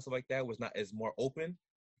Long Island, stuff like that, was not is more open.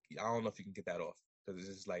 I don't know if you can get that off because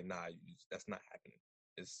it's just like nah, that's not happening.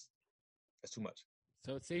 That's too much.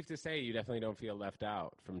 So it's safe to say you definitely don't feel left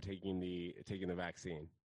out from taking the vaccine.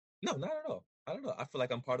 No, not at all. I don't know. I feel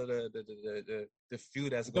like I'm part of the few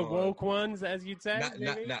that's The going. woke ones, as you'd say.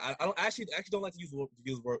 Not. I don't actually don't like to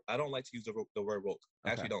use word. I don't like to use the word woke.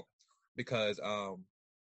 I actually don't, because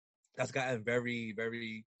that's gotten very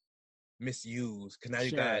very misused. Because now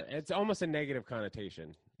you got it's almost a negative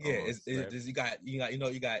connotation. Yeah, almost, it's you got you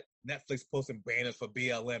got Netflix posting banners for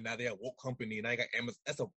BLM. Now they're a woke company. Now you got Amazon.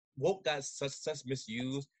 That's a woke got such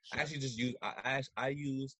misuse. Sure. I actually just use I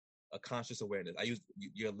use a conscious awareness. I use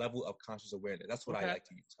your level of conscious awareness. That's what I like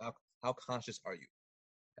to use. How conscious are you?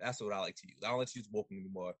 That's what I like to use. I don't like to use woke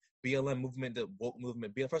anymore. BLM movement, the woke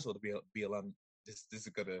movement. First of all, the BLM. This is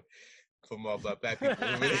gonna for more black people.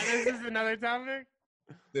 This is another topic.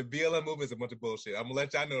 The BLM movement is a bunch of bullshit. I'm gonna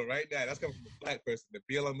let y'all know right now. That's coming from a black person. The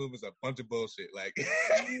BLM movement is a bunch of bullshit. Like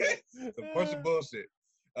it's a bunch of bullshit.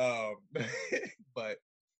 But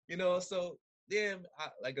you know, so yeah,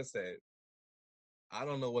 like I said, I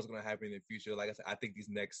don't know what's gonna happen in the future. Like I said, I think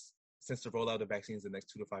since the rollout of the vaccines, the next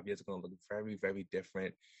 2 to 5 years are gonna look very, very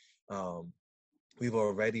different. We've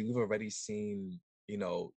already seen, you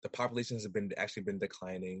know, the populations have actually been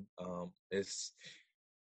declining. It's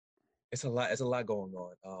a lot going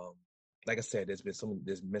on. Like I said,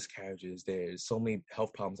 there's miscarriages, there's so many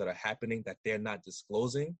health problems that are happening that they're not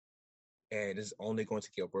disclosing, and it's only going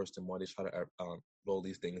to get worse the more they try to roll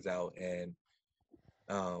these things out. And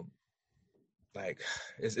like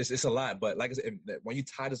it's a lot. But like I said, when you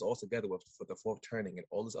tie this all together with the fourth turning and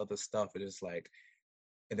all this other stuff, it is like,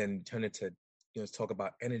 and then turn it to, you know, talk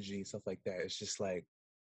about energy and stuff like that. It's just like,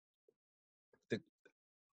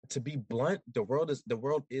 to be blunt, the world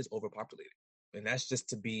is overpopulated. And that's just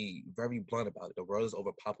to be very blunt about it. The world is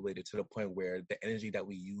overpopulated to the point where the energy that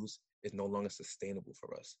we use is no longer sustainable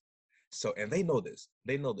for us. So, and they know this.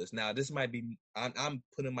 Now, this might be, I'm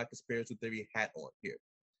putting my conspiracy theory hat on here,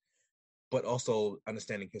 but also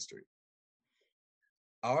understanding history.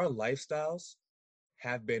 Our lifestyles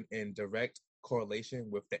have been in direct correlation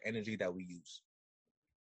with the energy that we use.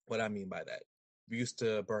 What I mean by that, we used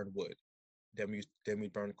to burn wood. Then we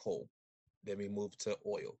burned coal. Then we moved to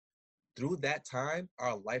oil. Through that time,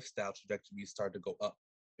 our lifestyle trajectory started to go up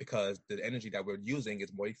because the energy that we're using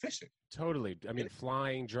is more efficient. Totally. I mean,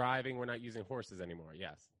 flying, driving, we're not using horses anymore.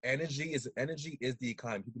 Yes. Energy is the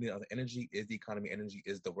economy. People need energy is the economy. Energy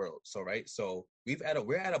is the world. So right. So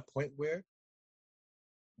we're at a point where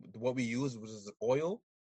what we use, which is oil,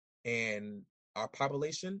 and our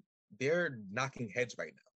population, they're knocking heads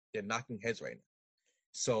right now.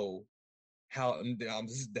 So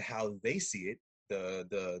this is how they see it,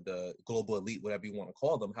 the global elite, whatever you want to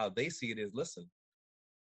call them, how they see it is, listen,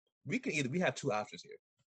 we have two options here.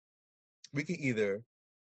 We can either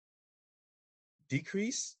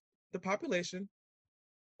decrease the population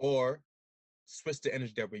or switch the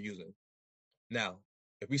energy that we're using. Now,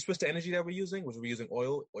 if we switch the energy that we're using, which we're using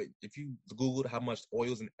oil, or if you Googled how much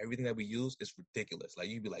oils and everything that we use, it's ridiculous. Like,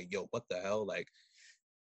 you'd be like, yo, what the hell? Like,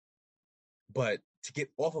 but to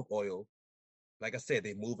get off of oil, like I said,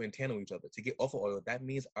 they move in tandem with each other. To get off of oil, that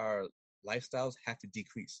means our lifestyles have to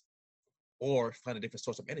decrease or find a different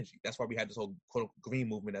source of energy. That's why we had this whole quote unquote green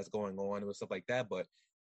movement that's going on and stuff like that. But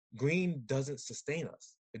green doesn't sustain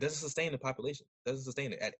us. It doesn't sustain the population. It doesn't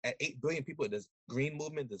sustain it. At 8 billion people, this green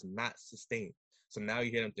movement does not sustain. So now you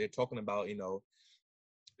hear them, they're talking about, you know,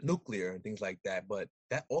 nuclear and things like that. But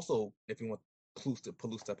that also, if you want, pollutes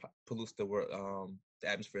the world, the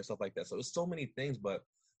atmosphere and stuff like that. So there's so many things, but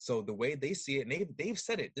so the way they see it, and they've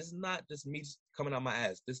said it. This is not just me just coming out my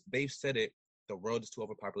ass. They've said it. The world is too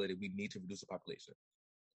overpopulated. We need to reduce the population.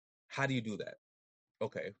 How do you do that?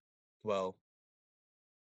 Okay, well,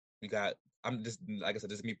 I'm just, like I said,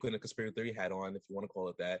 this is me putting a conspiracy theory hat on, if you want to call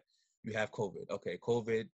it that. You have COVID. Okay,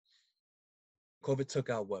 COVID took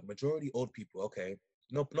out what? Majority old people. Okay,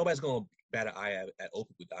 nobody's gonna bat an eye at old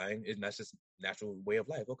people dying. That's just natural way of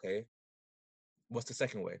life. Okay, what's the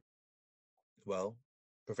second way? Well,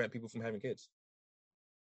 prevent people from having kids.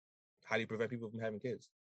 How do you prevent people from having kids?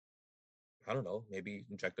 I don't know, maybe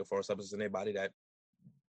inject a foreign substance in their body that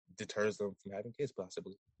deters them from having kids,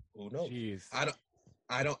 possibly. Who knows? Jeez. I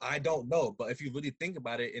don't know. But if you really think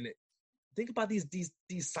about it, think about these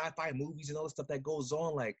sci-fi movies and all the stuff that goes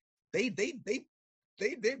on, like they pretty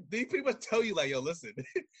much tell you like, yo, listen,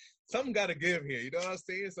 something got to give here. You know what I'm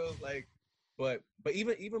saying? So it's like, but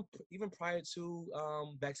even prior to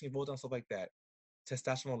vaccine rollouts and stuff like that,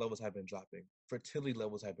 testosterone levels have been dropping, fertility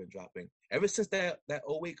levels have been dropping ever since that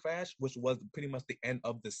 '08 crash, which was pretty much the end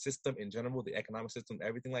of the system in general, the economic system,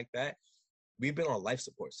 everything like that. We've been on life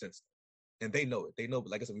support since then. And they know it. They know,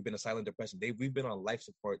 like I said, we've been in silent depression. We've been on life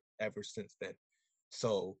support ever since then.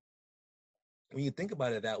 So when you think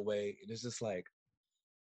about it that way, it's just like,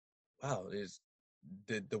 wow, is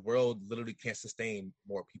the world literally can't sustain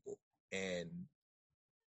more people. And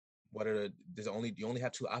you only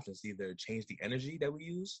have two options: either change the energy that we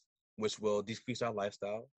use, which will decrease our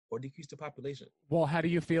lifestyle, or decrease the population. Well, how do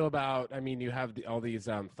you feel about? I mean, you have all these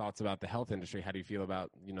thoughts about the health industry. How do you feel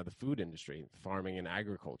about the food industry, farming and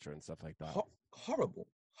agriculture and stuff like that? Horrible.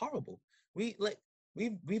 We like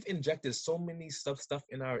we've injected so many stuff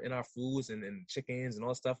in our foods and chickens and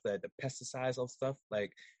all stuff, that the pesticides, all stuff,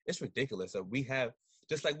 like it's ridiculous. So we have,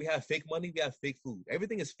 just like we have fake money, we have fake food.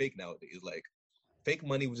 Everything is fake nowadays. Like fake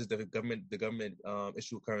money, which is the government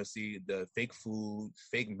issue currency, the fake food,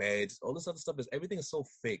 fake meds, all this other stuff, everything is so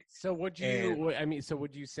fake. So would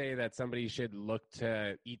you say that somebody should look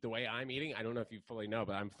to eat the way I'm eating? I don't know if you fully know,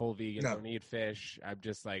 but I'm full vegan. No. Don't eat fish. I'm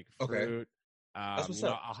just like Okay. fruit. That's what's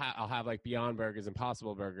up. I'll have like Beyond Burgers,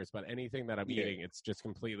 Impossible Burgers, but anything that I'm eating, it's just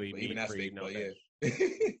completely even that's meat-free, fake, no but fish.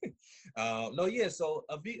 yeah. No, yeah. So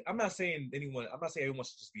I'm not saying everyone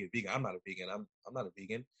should just be a vegan. I'm not a vegan. I'm not a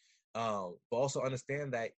vegan. But also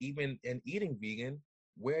understand that even in eating vegan,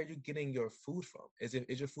 where are you getting your food from? Is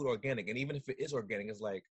your food organic? And even if it is organic, it's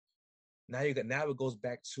like now it goes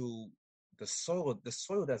back to the soil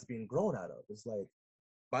that's being grown out of. It's like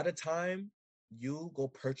by the time you go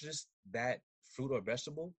purchase that fruit or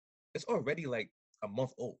vegetable, it's already like a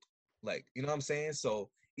month old. Like, you know what I'm saying? So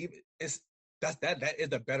even that is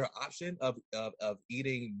the better option of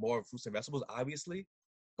eating more fruits and vegetables, obviously,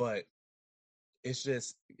 but it's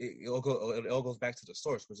just it all goes back to the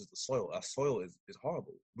source, which is the soil. Our soil is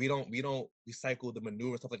horrible. We don't recycle the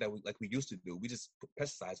manure and stuff like that like we used to do. We just put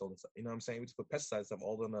pesticides on the stuff. You know what I'm saying? We just put pesticides stuff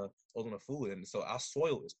all on the food, and so our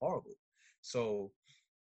soil is horrible. So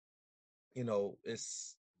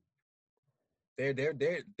it's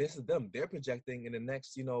this is them. They're projecting in the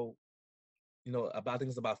next about, I think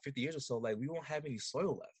it's about 50 years or so, like we won't have any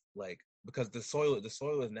soil left, like because the soil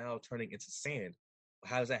is now turning into sand.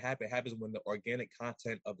 How does that happen? It happens when the organic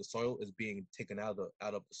content of the soil is being taken out of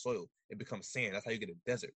the soil. It becomes sand. That's how you get a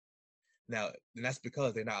desert. Now, and that's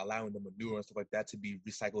because they're not allowing the manure and stuff like that to be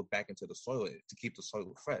recycled back into the soil to keep the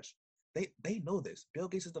soil fresh. They know this. Bill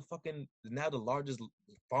Gates is now the largest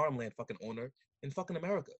farmland fucking owner in fucking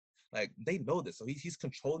America. Like they know this, so he's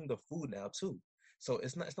controlling the food now too. So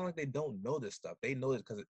it's not like they don't know this stuff. They know it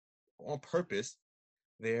because on purpose.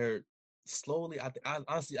 They're slowly.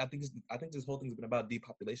 Honestly, I think this whole thing's been about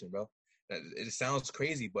depopulation, bro. It sounds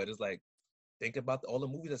crazy, but it's like, think about all the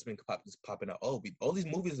movies that's been popping out. All these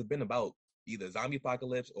movies have been about either zombie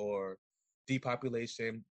apocalypse or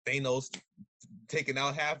depopulation. Thanos taking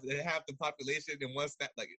out half the population in one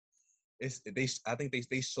snap. Like I think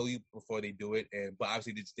they show you before they do it, but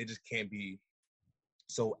obviously they just can't be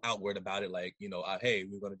so outward about it, like hey,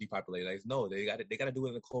 we're going to depopulate. Like no, they got to do it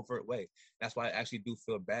in a covert way. That's why I actually do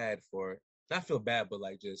feel bad not feel bad, but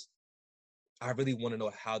like just I really want to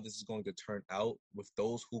know how this is going to turn out with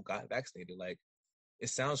those who got vaccinated. Like it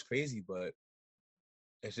sounds crazy, but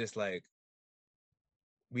it's just like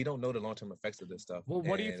we don't know the long-term effects of this stuff. Well,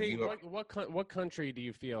 what do you think? What country do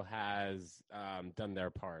you feel has done their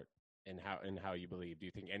part in how you believe? Do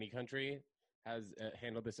you think any country has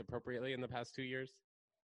handled this appropriately in the past 2 years?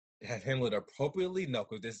 Have handled it appropriately? No,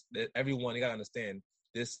 because everyone, you gotta understand,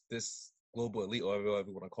 this global elite, or whatever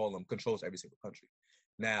you want to call them, controls every single country.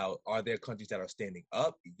 Now, are there countries that are standing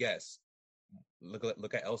up? Yes.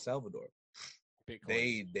 Look at El Salvador. Bitcoin.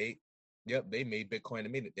 They made Bitcoin.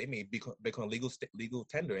 They made Bitcoin legal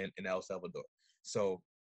tender in El Salvador. So,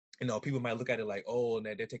 people might look at it like, oh, and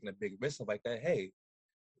they're taking a big risk, stuff like that. Hey,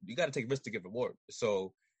 you got to take risks to get reward.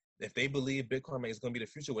 So, if they believe Bitcoin is going to be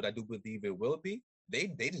the future, what I do believe it will be, they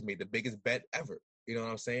just made the biggest bet ever. You know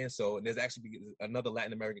what I'm saying? So there's actually another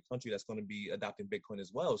Latin American country that's going to be adopting Bitcoin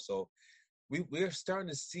as well. So we're starting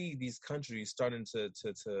to see these countries starting to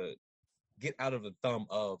get out of the thumb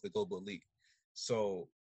of the global elite. So,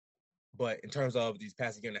 but in terms of these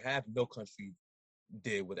past year and a half, no country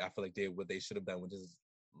did what I feel like did what they should have done, which is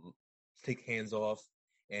take hands off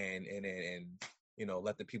and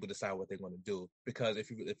let the people decide what they're going to do. Because if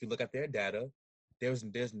you look at their data,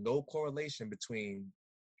 there's no correlation between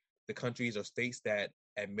the countries or states that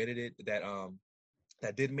admitted it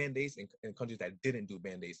that did mandates and countries that didn't do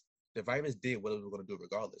mandates. The virus did what it was going to do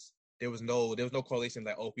regardless. There was no correlation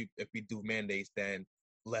that if we do mandates, then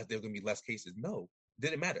there's going to be less cases. No,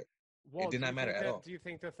 didn't matter. Well, it did not matter at all. Do you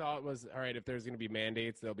think the thought was, all right, if there's going to be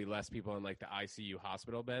mandates, there'll be less people in like the ICU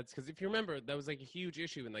hospital beds? Because if you remember, that was like a huge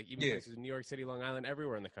issue in like even places in New York City, Long Island,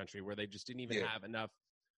 everywhere in the country where they just didn't even have enough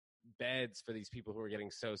beds for these people who were getting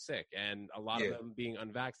so sick, and a lot of them being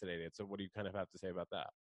unvaccinated. So what do you kind of have to say about that?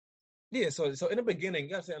 Yeah, so in the beginning, you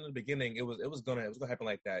gotta say in the beginning, it was gonna happen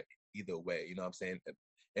like that either way. You know what I'm saying?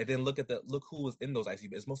 And then look who was in those ICU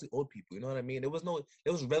beds. It's mostly old people. You know what I mean? There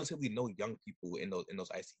was relatively no young people in those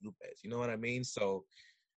ICU beds. You know what I mean? So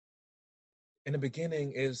in the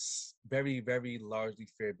beginning, is very, very largely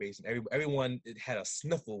fear based, and everyone had a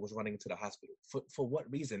sniffle was running into the hospital. For what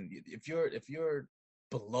reason? If you're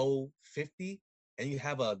below 50 and you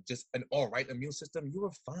have just an all right immune system, you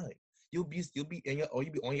are fine. You'll be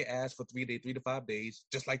on your ass for 3 to 5 days,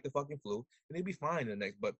 just like the fucking flu, and they'll be fine in the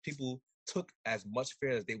next. But people took as much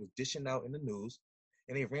fear as they was dishing out in the news,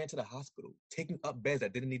 and they ran to the hospital, taking up beds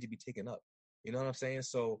that didn't need to be taken up. You know what I'm saying?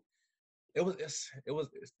 So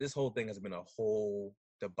this whole thing has been a whole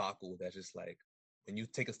debacle. That's just like when you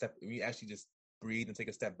actually just breathe and take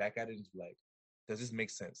a step back at it, and like, does this make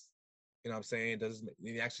sense? You know what I'm saying? Does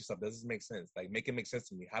this make sense? Like, make it make sense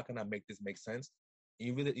to me. How can I make this make sense?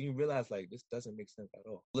 You realize like this doesn't make sense at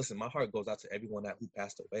all. Listen, my heart goes out to everyone who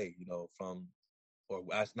passed away, from, or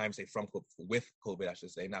I should not even say from COVID, with COVID, I should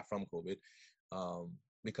say, not from COVID,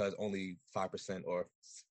 because only 5%, or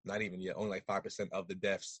not even yet, only like 5% of the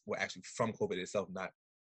deaths were actually from COVID itself, not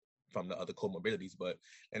from the other comorbidities.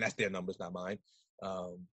 And that's their numbers, not mine.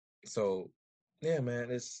 So yeah, man,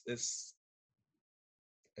 it's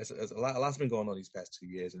a lot's been going on these past 2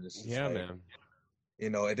 years, and it's man.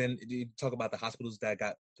 And then you talk about the hospitals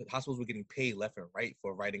were getting paid left and right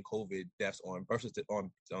for writing COVID deaths on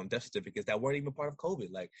on death certificates that weren't even part of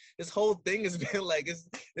COVID. Like, this whole thing has been like,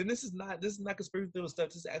 this is not conspiracy theory stuff.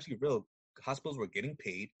 This is actually real. Hospitals were getting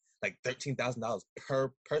paid like $13,000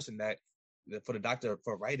 per person for the doctor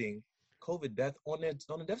for writing COVID death on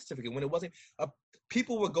the death certificate, when it wasn't.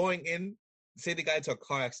 People were going in, say they got into a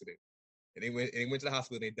car accident, and they went to the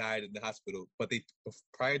hospital. And they died in the hospital, but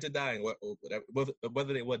prior to dying,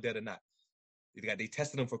 whether they were dead or not, they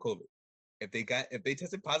tested them for COVID. If they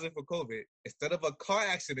tested positive for COVID, instead of a car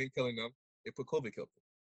accident killing them, they put COVID killed them.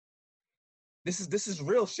 This is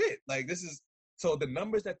real shit. Like, so the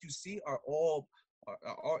numbers that you see are all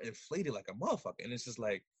inflated like a motherfucker, and it's just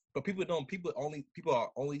like, but people are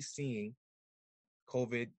only seeing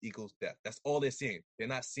COVID equals death. That's all they're seeing. They're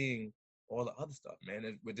not seeing all the other stuff,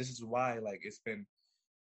 man. But this is why, like, it's been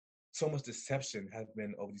so much deception has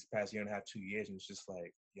been over these past 1.5 years, 2 years, and it's just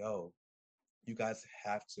like, yo, you guys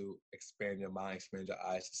have to expand your mind, expand your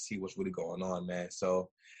eyes to see what's really going on, man. So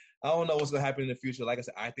I don't know what's gonna happen in the future. Like I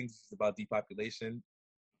said, I think this is about depopulation.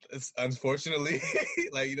 It's, unfortunately,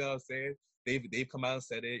 like, you know what I'm saying? They've come out and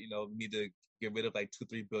said it. We need to get rid of like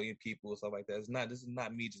 2-3 billion people or stuff like that. This is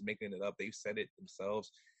not me just making it up. They've said it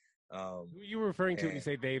themselves. Who are you referring to when you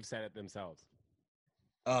say they've said it themselves?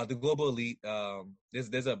 The global elite.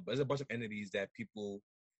 There's a bunch of entities that people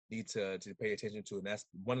need to pay attention to, and that's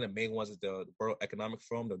one of the main ones is the World Economic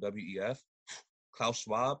Forum, the WEF. Klaus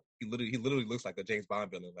Schwab, he literally looks like a James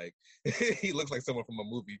Bond villain. Like, he looks like someone from a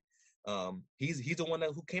movie. He's the one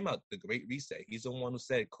who came out the Great Reset. He's the one who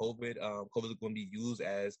said COVID is going to be used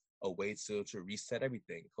as a way to reset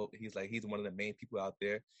everything. He's one of the main people out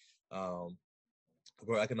there.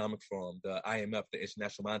 World Economic Forum, the IMF, the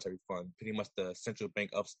International Monetary Fund, pretty much the central bank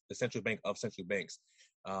of central banks.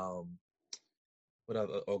 What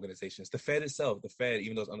other organizations? The Fed itself,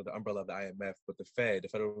 even though it's under the umbrella of the IMF, but the Fed, the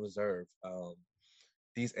Federal Reserve,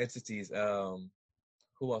 these entities.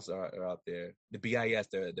 Who else are out there? The BIS,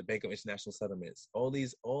 the Bank of International Settlements. All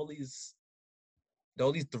these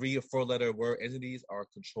 3 or 4 letter word entities are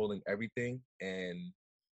controlling everything. And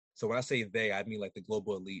so when I say they, I mean like the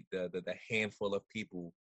global elite, the handful of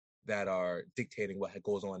people that are dictating what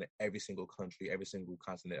goes on in every single country, every single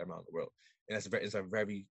continent around the world. And it's a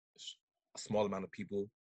very small amount of people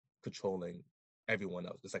controlling everyone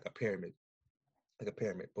else. It's like a pyramid,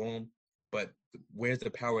 boom. But where's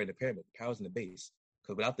the power in the pyramid? The power's in the base.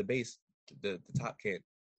 Because without the base, the top can't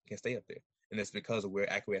stay up there. And it's because we're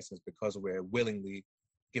acquiescing, it's because we're willingly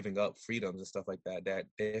giving up freedoms and stuff like that, that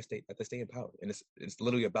they stay in power. And it's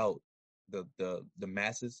literally about the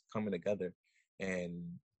masses coming together and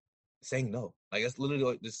saying no. Like it's literally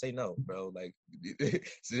like, just say no, bro. Like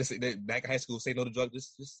so just back in high school, say no to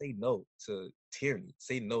drugs. Just say no to tyranny.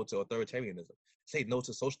 Say no to authoritarianism. Say no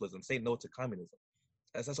to socialism. Say no to communism.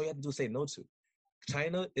 That's all you have to do. Say no to.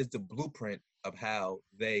 China is the blueprint of how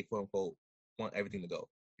they quote unquote want everything to go.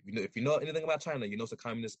 If you know anything about China, you know it's a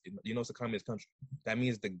communist. You know it's a communist country. That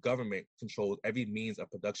means the government controls every means of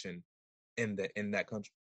production in that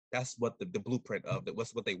country. That's what the blueprint of that.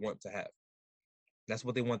 What's what they want to have. That's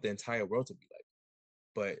what they want the entire world to be like.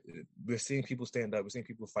 But we're seeing people stand up. We're seeing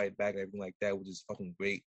people fight back and everything like that, which is fucking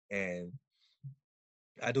great. And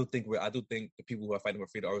I do think the people who are fighting for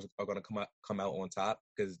freedom are going to come out on top,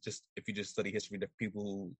 because just if you just study history, the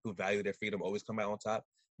people who value their freedom always come out on top.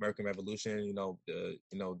 American Revolution,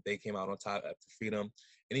 they came out on top for freedom.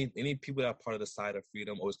 Any people that are part of the side of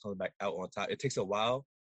freedom always come back out on top. It takes a while,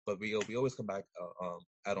 but we always come back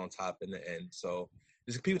out on top in the end. So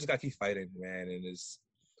people just gotta keep fighting, man. And it's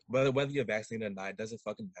whether you're vaccinated or not, it doesn't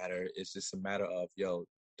fucking matter. It's just a matter of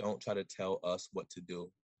don't try to tell us what to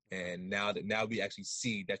do. And now we actually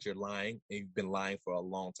see that you're lying, and you've been lying for a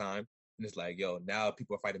long time. And it's like, now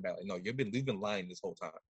people are fighting back. Like, no, we've been lying this whole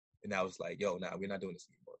time. And now it's like, we're not doing this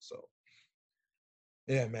anymore. So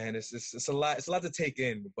yeah, man, it's a lot. It's a lot to take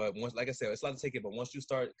in. But like I said, it's a lot to take in. But once you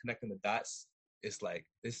start connecting the dots, it's like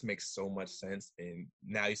this makes so much sense. And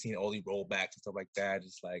now you're seeing all these rollbacks and stuff like that.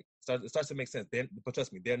 It's like it starts to make sense. But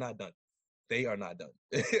trust me, they're not done. They are not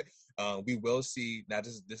done. We will see. Now,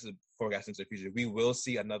 this is forecasting to the future. We will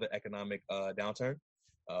see another economic downturn.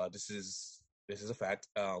 This is a fact.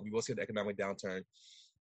 We will see an economic downturn.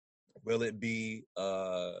 Will it be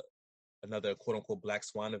another quote unquote black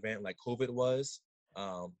swan event like COVID was?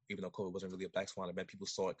 Even though COVID wasn't really a black swan event, people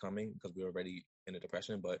saw it coming because we were already in a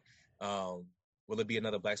depression. But will it be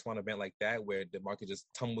another black swan event like that where the market just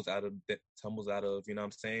tumbles out of you know what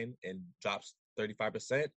I'm saying, and drops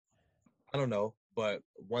 35%? I don't know, but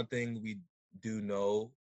one thing we do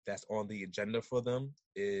know that's on the agenda for them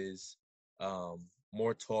is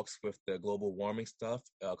more talks with the global warming stuff,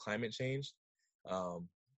 climate change.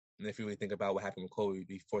 And if you really think about what happened with COVID,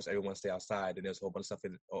 we forced everyone to stay outside, and there's a whole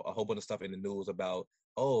bunch of stuff in the news about,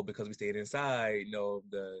 because we stayed inside,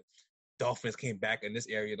 the dolphins came back in this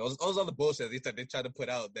area. Those other bullshit they tried to put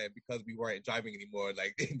out that because we weren't driving anymore,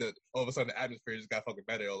 like all of a sudden the atmosphere just got fucking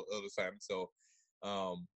better all the time. So,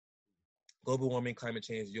 global warming, climate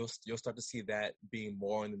change, you'll start to see that being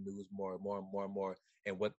more in the news, more and more and more and more.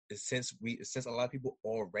 And since a lot of people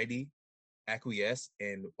already acquiesce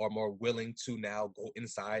and are more willing to now go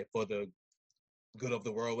inside for the good of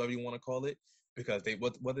the world, whatever you want to call it, because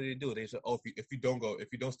what do they do? They say, if you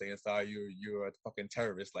don't stay inside, you're a fucking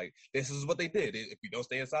terrorist. Like, this is what they did. If you don't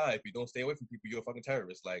stay inside, if you don't stay away from people, you're a fucking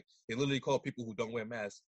terrorist. Like, they literally call people who don't wear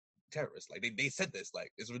masks terrorists. Like, they said this.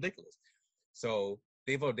 Like, it's ridiculous. So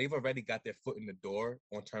they've already got their foot in the door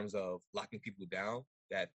on terms of locking people down,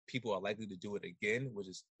 that people are likely to do it again, which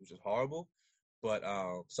is horrible. But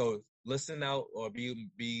so listen out, or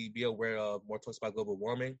be aware of more talks about global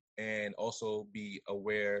warming, and also be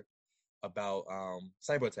aware about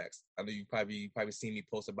cyber attacks. I know you probably seen me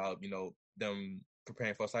post about them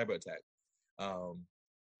preparing for a cyber attack.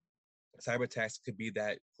 Cyber attacks could be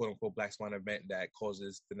that quote unquote black swan event that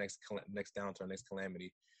causes the next downturn, next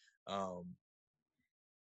calamity.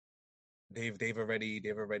 They've already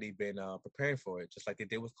been preparing for it, just like they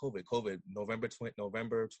did with COVID. November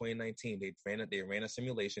 2019, they ran a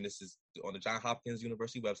simulation. This is on the Johns Hopkins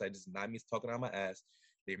University website. This is not me talking out my ass.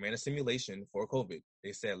 They ran a simulation for COVID.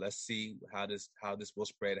 They said, let's see how this will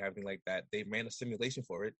spread, everything like that. They ran a simulation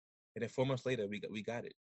for it, and then 4 months later, we got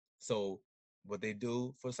it. So what they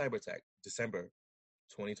do for a cyber attack, December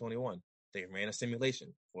 2021, they ran a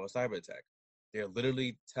simulation for a cyber attack. They're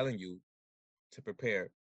literally telling you to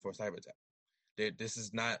prepare for a cyber attack. This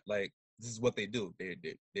is not like, this is what they do.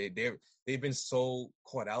 They've been so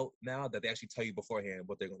caught out now that they actually tell you beforehand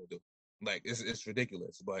what they're going to do. Like, it's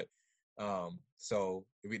ridiculous. But so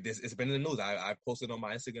it's been in the news. I posted on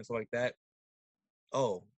my Instagram, stuff like that.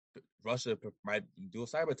 Oh, Russia might do a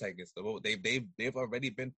cyber attack against them. They've already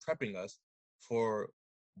been prepping us for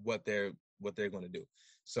what they're going to do.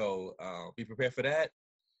 So be prepared for that.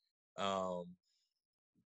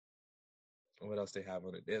 What else they have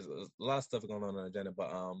on it? There's a lot of stuff going on the agenda,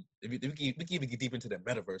 but we can even get deep into the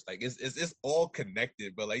metaverse. Like, it's all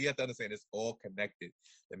connected, but like, you have to understand, it's all connected.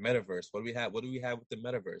 The metaverse. What do we have? What do we have with the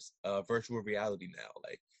metaverse? Virtual reality now.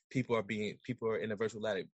 Like, people are in a virtual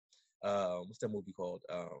reality. What's that movie called?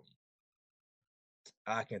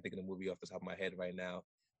 I can't think of the movie off the top of my head right now.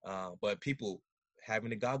 But people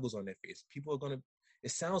having the goggles on their face. People are gonna.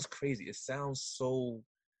 It sounds crazy. It sounds so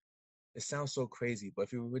it sounds so crazy, but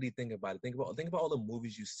if you really think about it, think about all the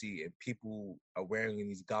movies you see and people are wearing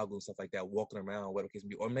these goggles and stuff like that, walking around, whatever case may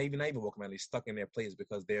be, or maybe not even walking around, they're stuck in their place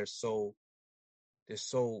because they're so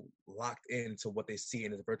locked into what they see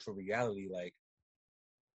in this virtual reality. Like,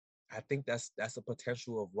 I think that's a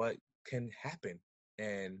potential of what can happen,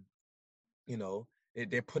 and you know,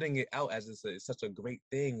 they're putting it out as it's such a great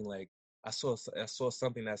thing. Like, I saw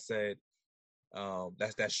something that said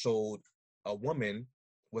that showed a woman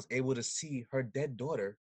was able to see her dead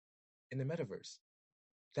daughter in the metaverse.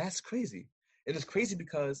 That's crazy. It is crazy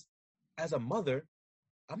because as a mother,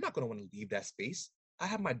 I'm not going to want to leave that space. I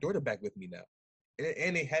have my daughter back with me now.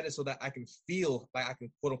 And they had it so that I can feel, like I can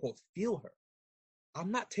quote unquote feel her.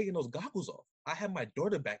 I'm not taking those goggles off. I have my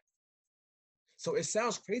daughter back. So it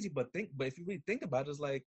sounds crazy, but if you really think about it, it's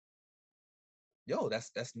like, yo,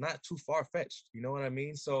 that's not too far fetched. You know what I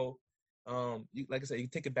mean? So like I said, you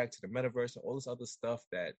take it back to the metaverse and all this other stuff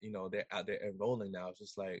that, they're out there enrolling now. It's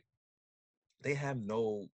just like they have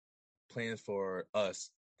no plans for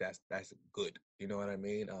us that's good. You know what I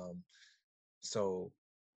mean? So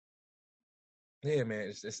yeah,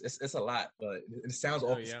 man, it's a lot, but it sounds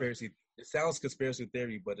all conspiracy. It sounds conspiracy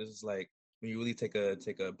theory, but it's just like when you really take a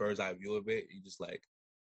bird's eye view of it, you just like,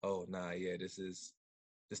 oh nah, yeah, this is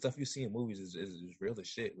the stuff you see in movies is real as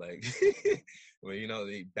shit. Like,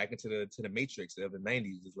 when back into the Matrix of the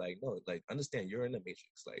 '90s, it's like, no, like understand you're in the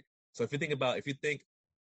Matrix. Like, so if you think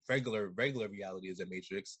regular reality is a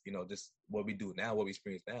Matrix, just what we do now, what we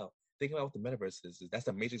experience now. Think about what the metaverse is that's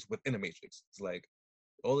the Matrix within a Matrix. It's like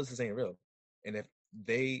all this ain't real. And if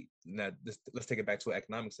let's take it back to an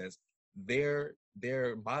economic sense. Their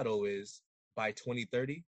motto is by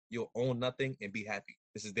 2030, you'll own nothing and be happy.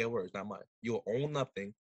 This is their words, not mine. You'll own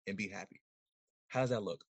nothing and be happy. How does that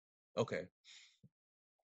look? Okay.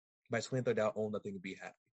 By 2030, I'll own nothing and be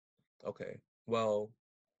happy. Okay. Well,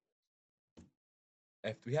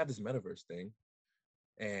 if we have this metaverse thing,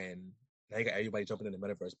 and now you got everybody jumping in the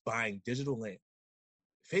metaverse, buying digital land,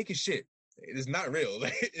 fake as shit. It's not real.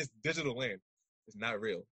 It's digital land. It's not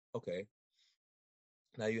real. Okay.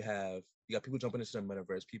 Now you got people jumping into the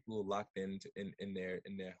metaverse, people locked in their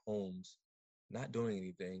homes, not doing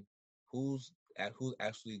anything. Who's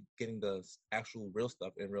actually getting the actual real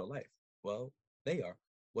stuff in real life? Well, they are.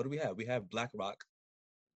 What do we have? We have BlackRock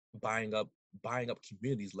buying up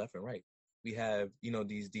communities left and right. We have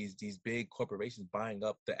these big corporations buying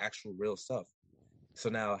up the actual real stuff. So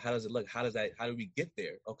now, how does it look? How do we get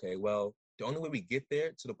there? Okay, well, the only way we get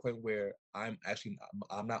there to the point where I'm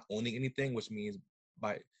not owning anything, which means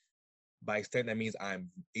by extent that means I'm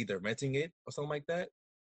either renting it or something like that,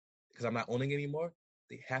 because I'm not owning it anymore.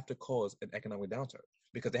 They have to cause an economic downturn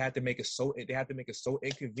because they have to make it so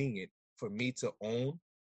inconvenient for me to own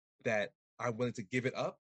that I'm willing to give it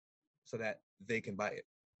up so that they can buy it.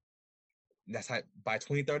 And that's how by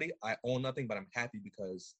 2030 I own nothing, but I'm happy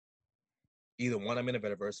because either one, I'm in a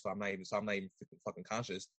metaverse, so I'm not even fucking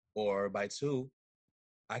conscious, or by two,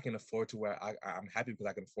 I can afford to where I'm happy because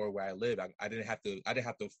I can afford where I live. I didn't have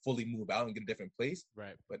to fully move out and get a different place.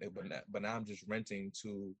 Right. But now I'm just renting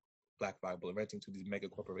to BlackRock, renting to these mega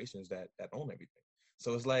corporations that own everything.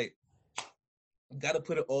 So it's like, got to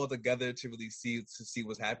put it all together to really see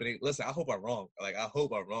what's happening. Listen, I hope I'm wrong. Like, I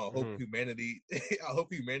hope I'm wrong. I hope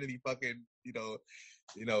humanity, fucking,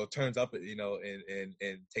 turns up, and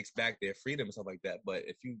takes back their freedom and stuff like that. But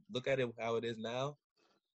if you look at it how it is now,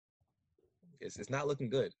 it's not looking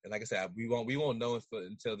good. And like I said, we won't know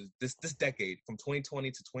until this decade from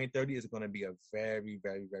 2020 to 2030 is going to be a very,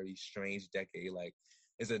 very, very strange decade. Like,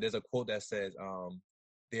 there's a quote that says,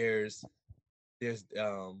 there's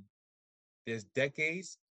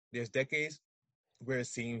decades where it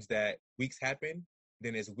seems that weeks happen,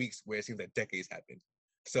 then there's weeks where it seems that decades happen.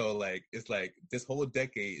 So like, it's like this whole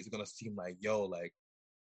decade is gonna seem like, yo, like,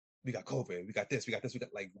 we got COVID, we got this, we got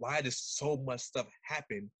like, why does so much stuff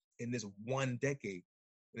happen in this one decade?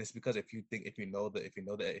 And it's because if you know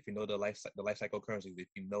the life cycle currencies, if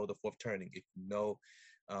you know the fourth turning, if you know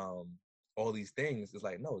all these things, it's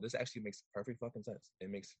like, no, this actually makes perfect fucking sense. It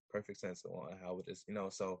makes perfect sense on how it is,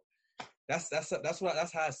 so that's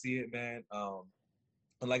how I see it, man.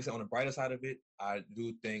 And like I said, on the brighter side of it, I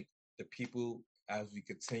do think the people, as we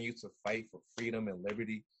continue to fight for freedom and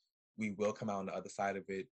liberty, we will come out on the other side of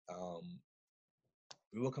it.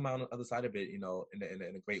 In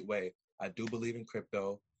a great way. I do believe in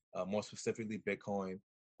crypto, more specifically Bitcoin,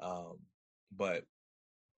 but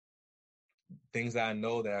things that I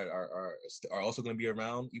know that are also going to be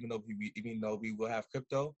around, even though we will have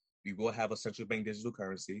crypto, we will have a central bank digital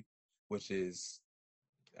currency, which is,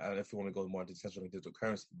 I don't know if you want to go more into central bank digital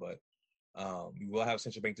currency, but We will have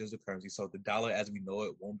central bank digital currency, so the dollar as we know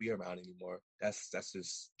it won't be around anymore. That's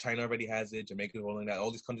just China already has it. Jamaica rolling out.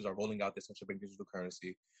 All these countries are rolling out their central bank digital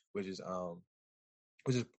currency, which is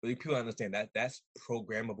people understand that that's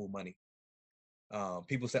programmable money.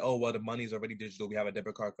 People say, oh well, the money is already digital. We have a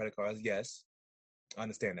debit card, credit cards. Yes, I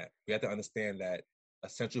understand that. We have to understand that a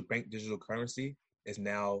central bank digital currency is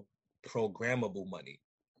now programmable money.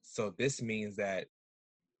 So this means that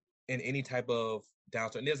in any type of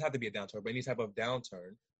downturn, it doesn't have to be a downturn, but any type of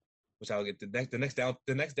downturn, which I'll get the next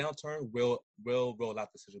downturn will roll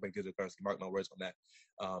out the central bank digital currency. Mark my words on that,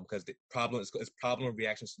 because the problem is problem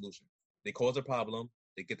reaction solution. They cause a problem,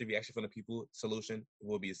 they get the reaction from the people. Solution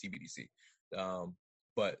will be a CBDC.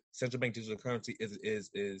 But central bank digital currency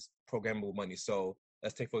is programmable money. So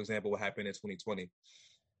let's take, for example, what happened in 2020.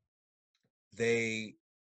 They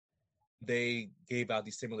gave out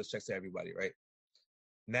these stimulus checks to everybody, right?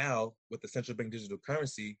 Now, with the central bank digital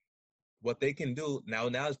currency, what they can do now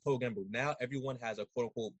is programmable. Now everyone has a quote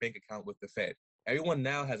unquote bank account with the Fed. Everyone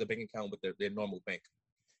now has a bank account with their normal bank.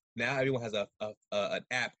 Now everyone has an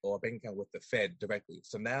app or a bank account with the Fed directly.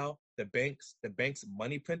 So now the bank's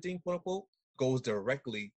money printing, quote unquote, goes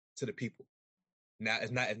directly to the people. Now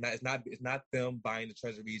it's not them buying the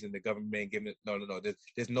treasuries and the government giving it. No.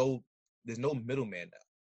 There's no middleman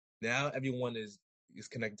now. Now everyone is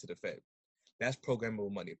connected to the Fed. That's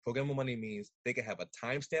programmable money. Programmable money means they can have a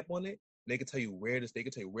timestamp on it. They can tell you where to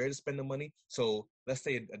spend the money. So let's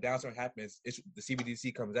say a downturn happens, the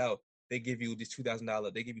CBDC comes out. They give you this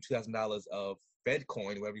 $2,000. They give you $2,000 of Fed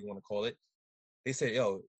coin, whatever you want to call it. They say,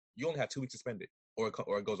 yo, you only have 2 weeks to spend it, or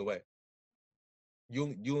it goes away.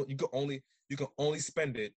 You can only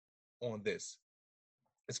spend it on this.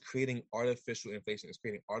 It's creating artificial inflation. It's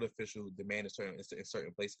creating artificial demand in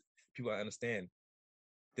certain places. People understand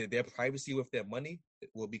that their privacy with their money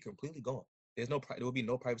will be completely gone. There will be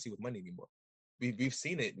no privacy with money anymore. We've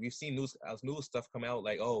seen it. We've seen news stuff come out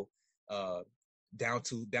like, down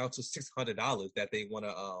to $600 that they want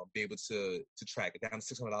to be able to track it, down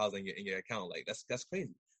to $600 in your account. Like that's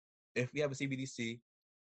crazy. If we have a CBDC,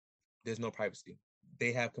 there's no privacy.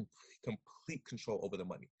 They have complete control over the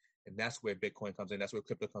money, and that's where Bitcoin comes in. That's where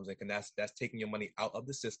crypto comes in, and that's taking your money out of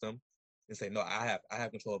the system and saying, no, I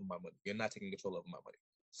have control over my money. You're not taking control over my money.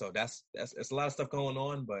 So that's a lot of stuff going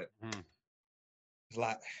on, but it's a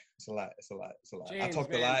lot. James, I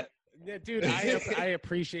talked man, a lot. Yeah, dude, I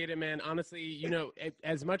appreciate it, man. Honestly,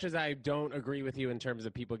 as much as I don't agree with you in terms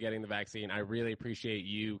of people getting the vaccine, I really appreciate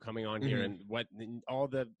you coming on here and all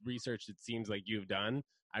the research it seems like you've done.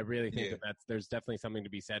 I really think that there's definitely something to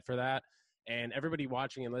be said for that. And everybody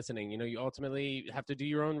watching and listening, you ultimately have to do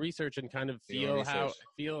your own research and kind of feel how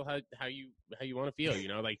you want to feel.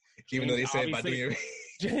 Like even though they say about doing your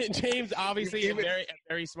James obviously a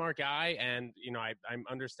very smart guy, and I'm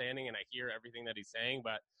understanding and I hear everything that he's saying,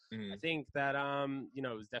 but I think that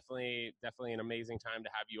it was definitely an amazing time to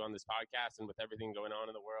have you on this podcast, and with everything going on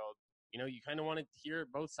in the world, you kind of want to hear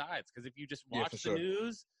both sides, because if you just watch the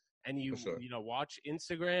news and you watch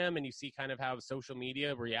Instagram and you see kind of how social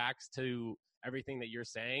media reacts to everything that you're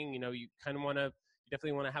saying, you kind of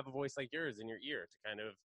definitely want to have a voice like yours in your ear to kind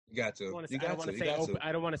of. You got to.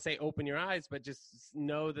 I don't want to say open your eyes, but just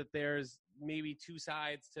know that there's maybe two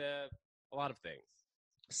sides to a lot of things.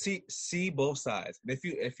 See both sides. And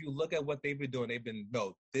if you look at what they've been doing,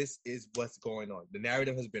 this is what's going on. The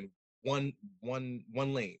narrative has been one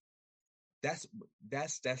lane. That's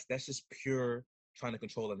just pure trying to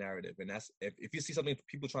control the narrative. And that's if you see something,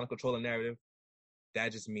 people trying to control the narrative,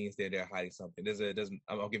 that just means they're hiding something.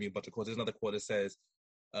 I'll give you a bunch of quotes. There's another quote that says,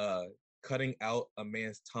 cutting out a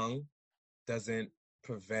man's tongue doesn't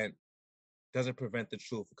prevent the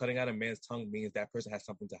truth. Cutting out a man's tongue means that person has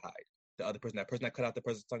something to hide. That person that cut out the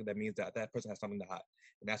person's tongue, that means that person has something to hide.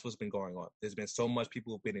 And that's what's been going on. There's been so much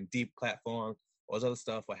people who've been in deep platforms, all this other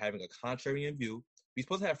stuff, for having a contrarian view. We're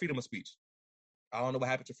supposed to have freedom of speech. I don't know what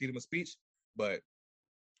happened to freedom of speech, but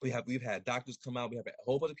we've had doctors come out. We have a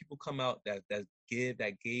whole bunch of people come out that gave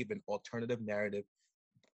an alternative narrative.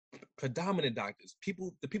 Predominant doctors,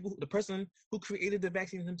 the person who created the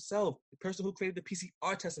vaccine himself, the person who created the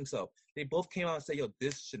PCR test himself, they both came out and said, yo,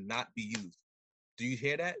 this should not be used. Do you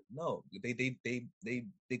hear that? No, they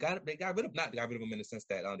got rid of him in the sense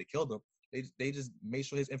that they killed him. They just made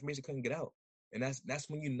sure his information couldn't get out, and that's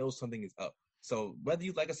when something is up. So whether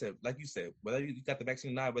you, like you said, whether you got the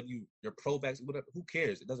vaccine or not, whether you're pro-vaccine, whatever, who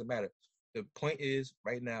cares? It doesn't matter. The point is,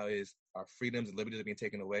 right now, is our freedoms and liberties are being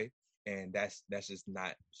taken away, and that shouldn't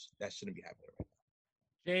be happening right now.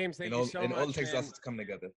 James, thank you so much. And all it takes is us to come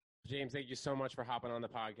together. James, thank you so much for hopping on the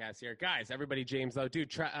podcast here. Guys, everybody, James Lowe.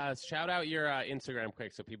 Dude, shout out your Instagram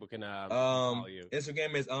quick so people can follow you.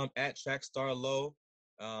 Instagram is at TrackStarLow.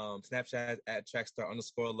 Snapchat at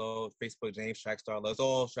Trackstar_Low. Facebook, James Trackstar Low. It's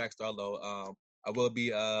all Trackstar Low. I will be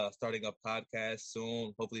starting a podcast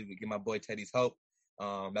soon. Hopefully, we get my boy Teddy's help.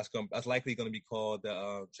 That's likely going to be called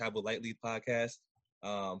the Travel Lightly podcast.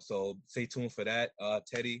 So stay tuned for that.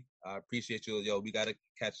 Teddy, I appreciate you. Yo, we gotta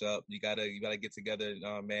catch up. You gotta get together,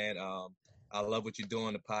 man. I love what you're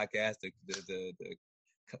doing, the podcast, the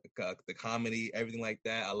comedy, everything like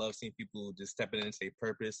that. I love seeing people just stepping into their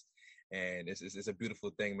purpose, and it's a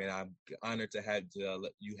beautiful thing, man. I'm honored to have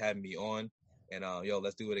you have me on, and yo,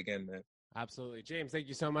 let's do it again, man. Absolutely. James, thank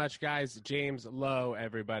you so much, guys. James Lowe,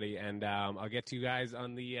 everybody, and I'll get to you guys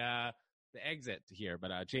on the exit here.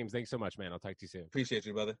 But James, thanks so much, man. I'll talk to you soon. Appreciate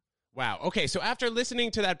you, brother. Wow. Okay, so after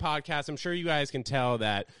listening to that podcast, I'm sure you guys can tell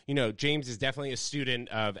that, James is definitely a student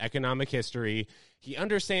of economic history. He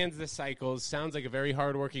understands the cycles, sounds like a very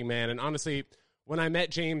hardworking man. And honestly, when I met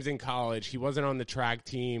James in college, he wasn't on the track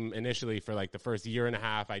team initially for like the first year and a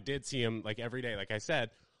half. I did see him like every day, like I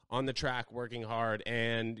said, on the track working hard.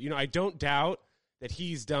 And, I don't doubt that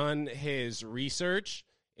he's done his research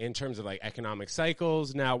in terms of like economic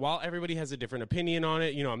cycles. Now, while everybody has a different opinion on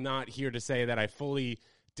it, I'm not here to say that I fully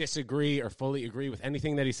disagree or fully agree with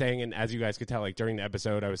anything that he's saying. And as you guys could tell, like during the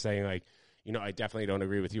episode, I was saying like, I definitely don't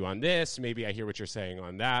agree with you on this. Maybe I hear what you're saying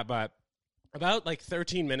on that. But about like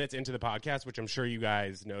 13 minutes into the podcast, which I'm sure you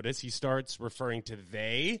guys notice, he starts referring to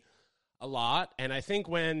they a lot. And I think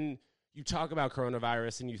when you talk about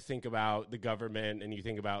coronavirus and you think about the government and you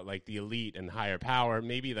think about like the elite and higher power,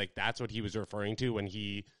 maybe like that's what he was referring to when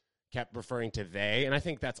he kept referring to they. And I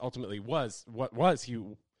think that's ultimately what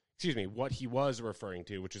he was referring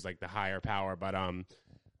to, which is like the higher power, but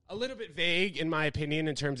a little bit vague in my opinion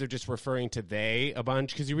in terms of just referring to they a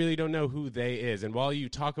bunch, because you really don't know who they is. And while you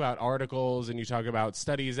talk about articles and you talk about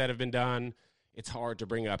studies that have been done, it's hard to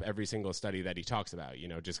bring up every single study that he talks about,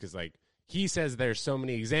 just because like he says there's so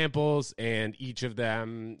many examples and each of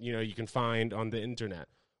them, you can find on the internet,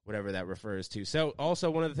 whatever that refers to. So also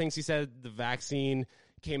one of the things he said, the vaccine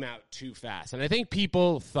came out too fast. And I think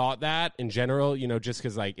people thought that in general, just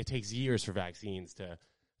because like it takes years for vaccines to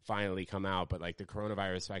finally come out. But like the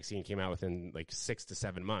coronavirus vaccine came out within like 6 to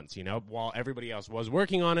 7 months, while everybody else was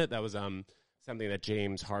working on it. That was something that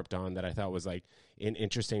James harped on that I thought was like an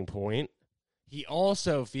interesting point. He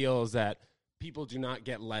also feels that people do not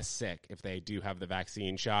get less sick if they do have the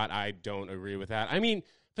vaccine shot. I don't agree with that. I mean,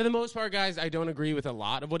 for the most part, guys, I don't agree with a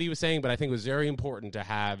lot of what he was saying, but I think it was very important to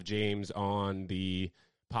have James on the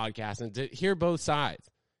podcast and to hear both sides.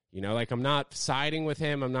 Like I'm not siding with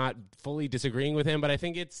him, I'm not fully disagreeing with him, but I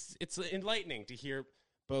think it's enlightening to hear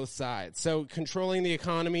both sides. So controlling the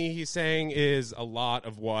economy, he's saying, is a lot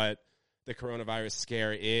of what the coronavirus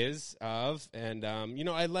scare is of. And,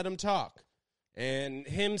 I let him talk. And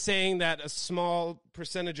him saying that a small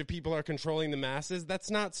percentage of people are controlling the masses, that's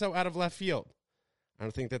not so out of left field. I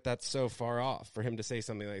don't think that that's so far off for him to say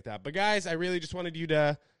something like that. But guys, I really just wanted you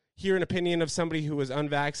to hear an opinion of somebody who was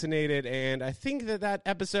unvaccinated. And I think that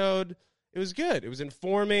episode, it was good. It was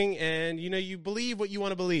informing. And, you believe what you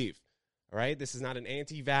want to believe. All right. This is not an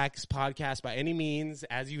anti-vax podcast by any means.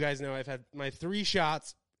 As you guys know, I've had my 3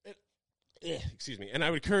 shots. Excuse me. And I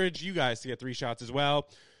would encourage you guys to get 3 shots as well.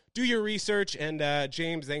 Do your research. And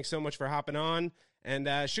James, thanks so much for hopping on.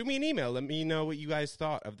 And shoot me an email. Let me know what you guys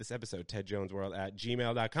thought of this episode.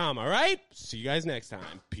 TedJonesWorld@gmail.com. All right? See you guys next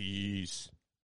time. Peace.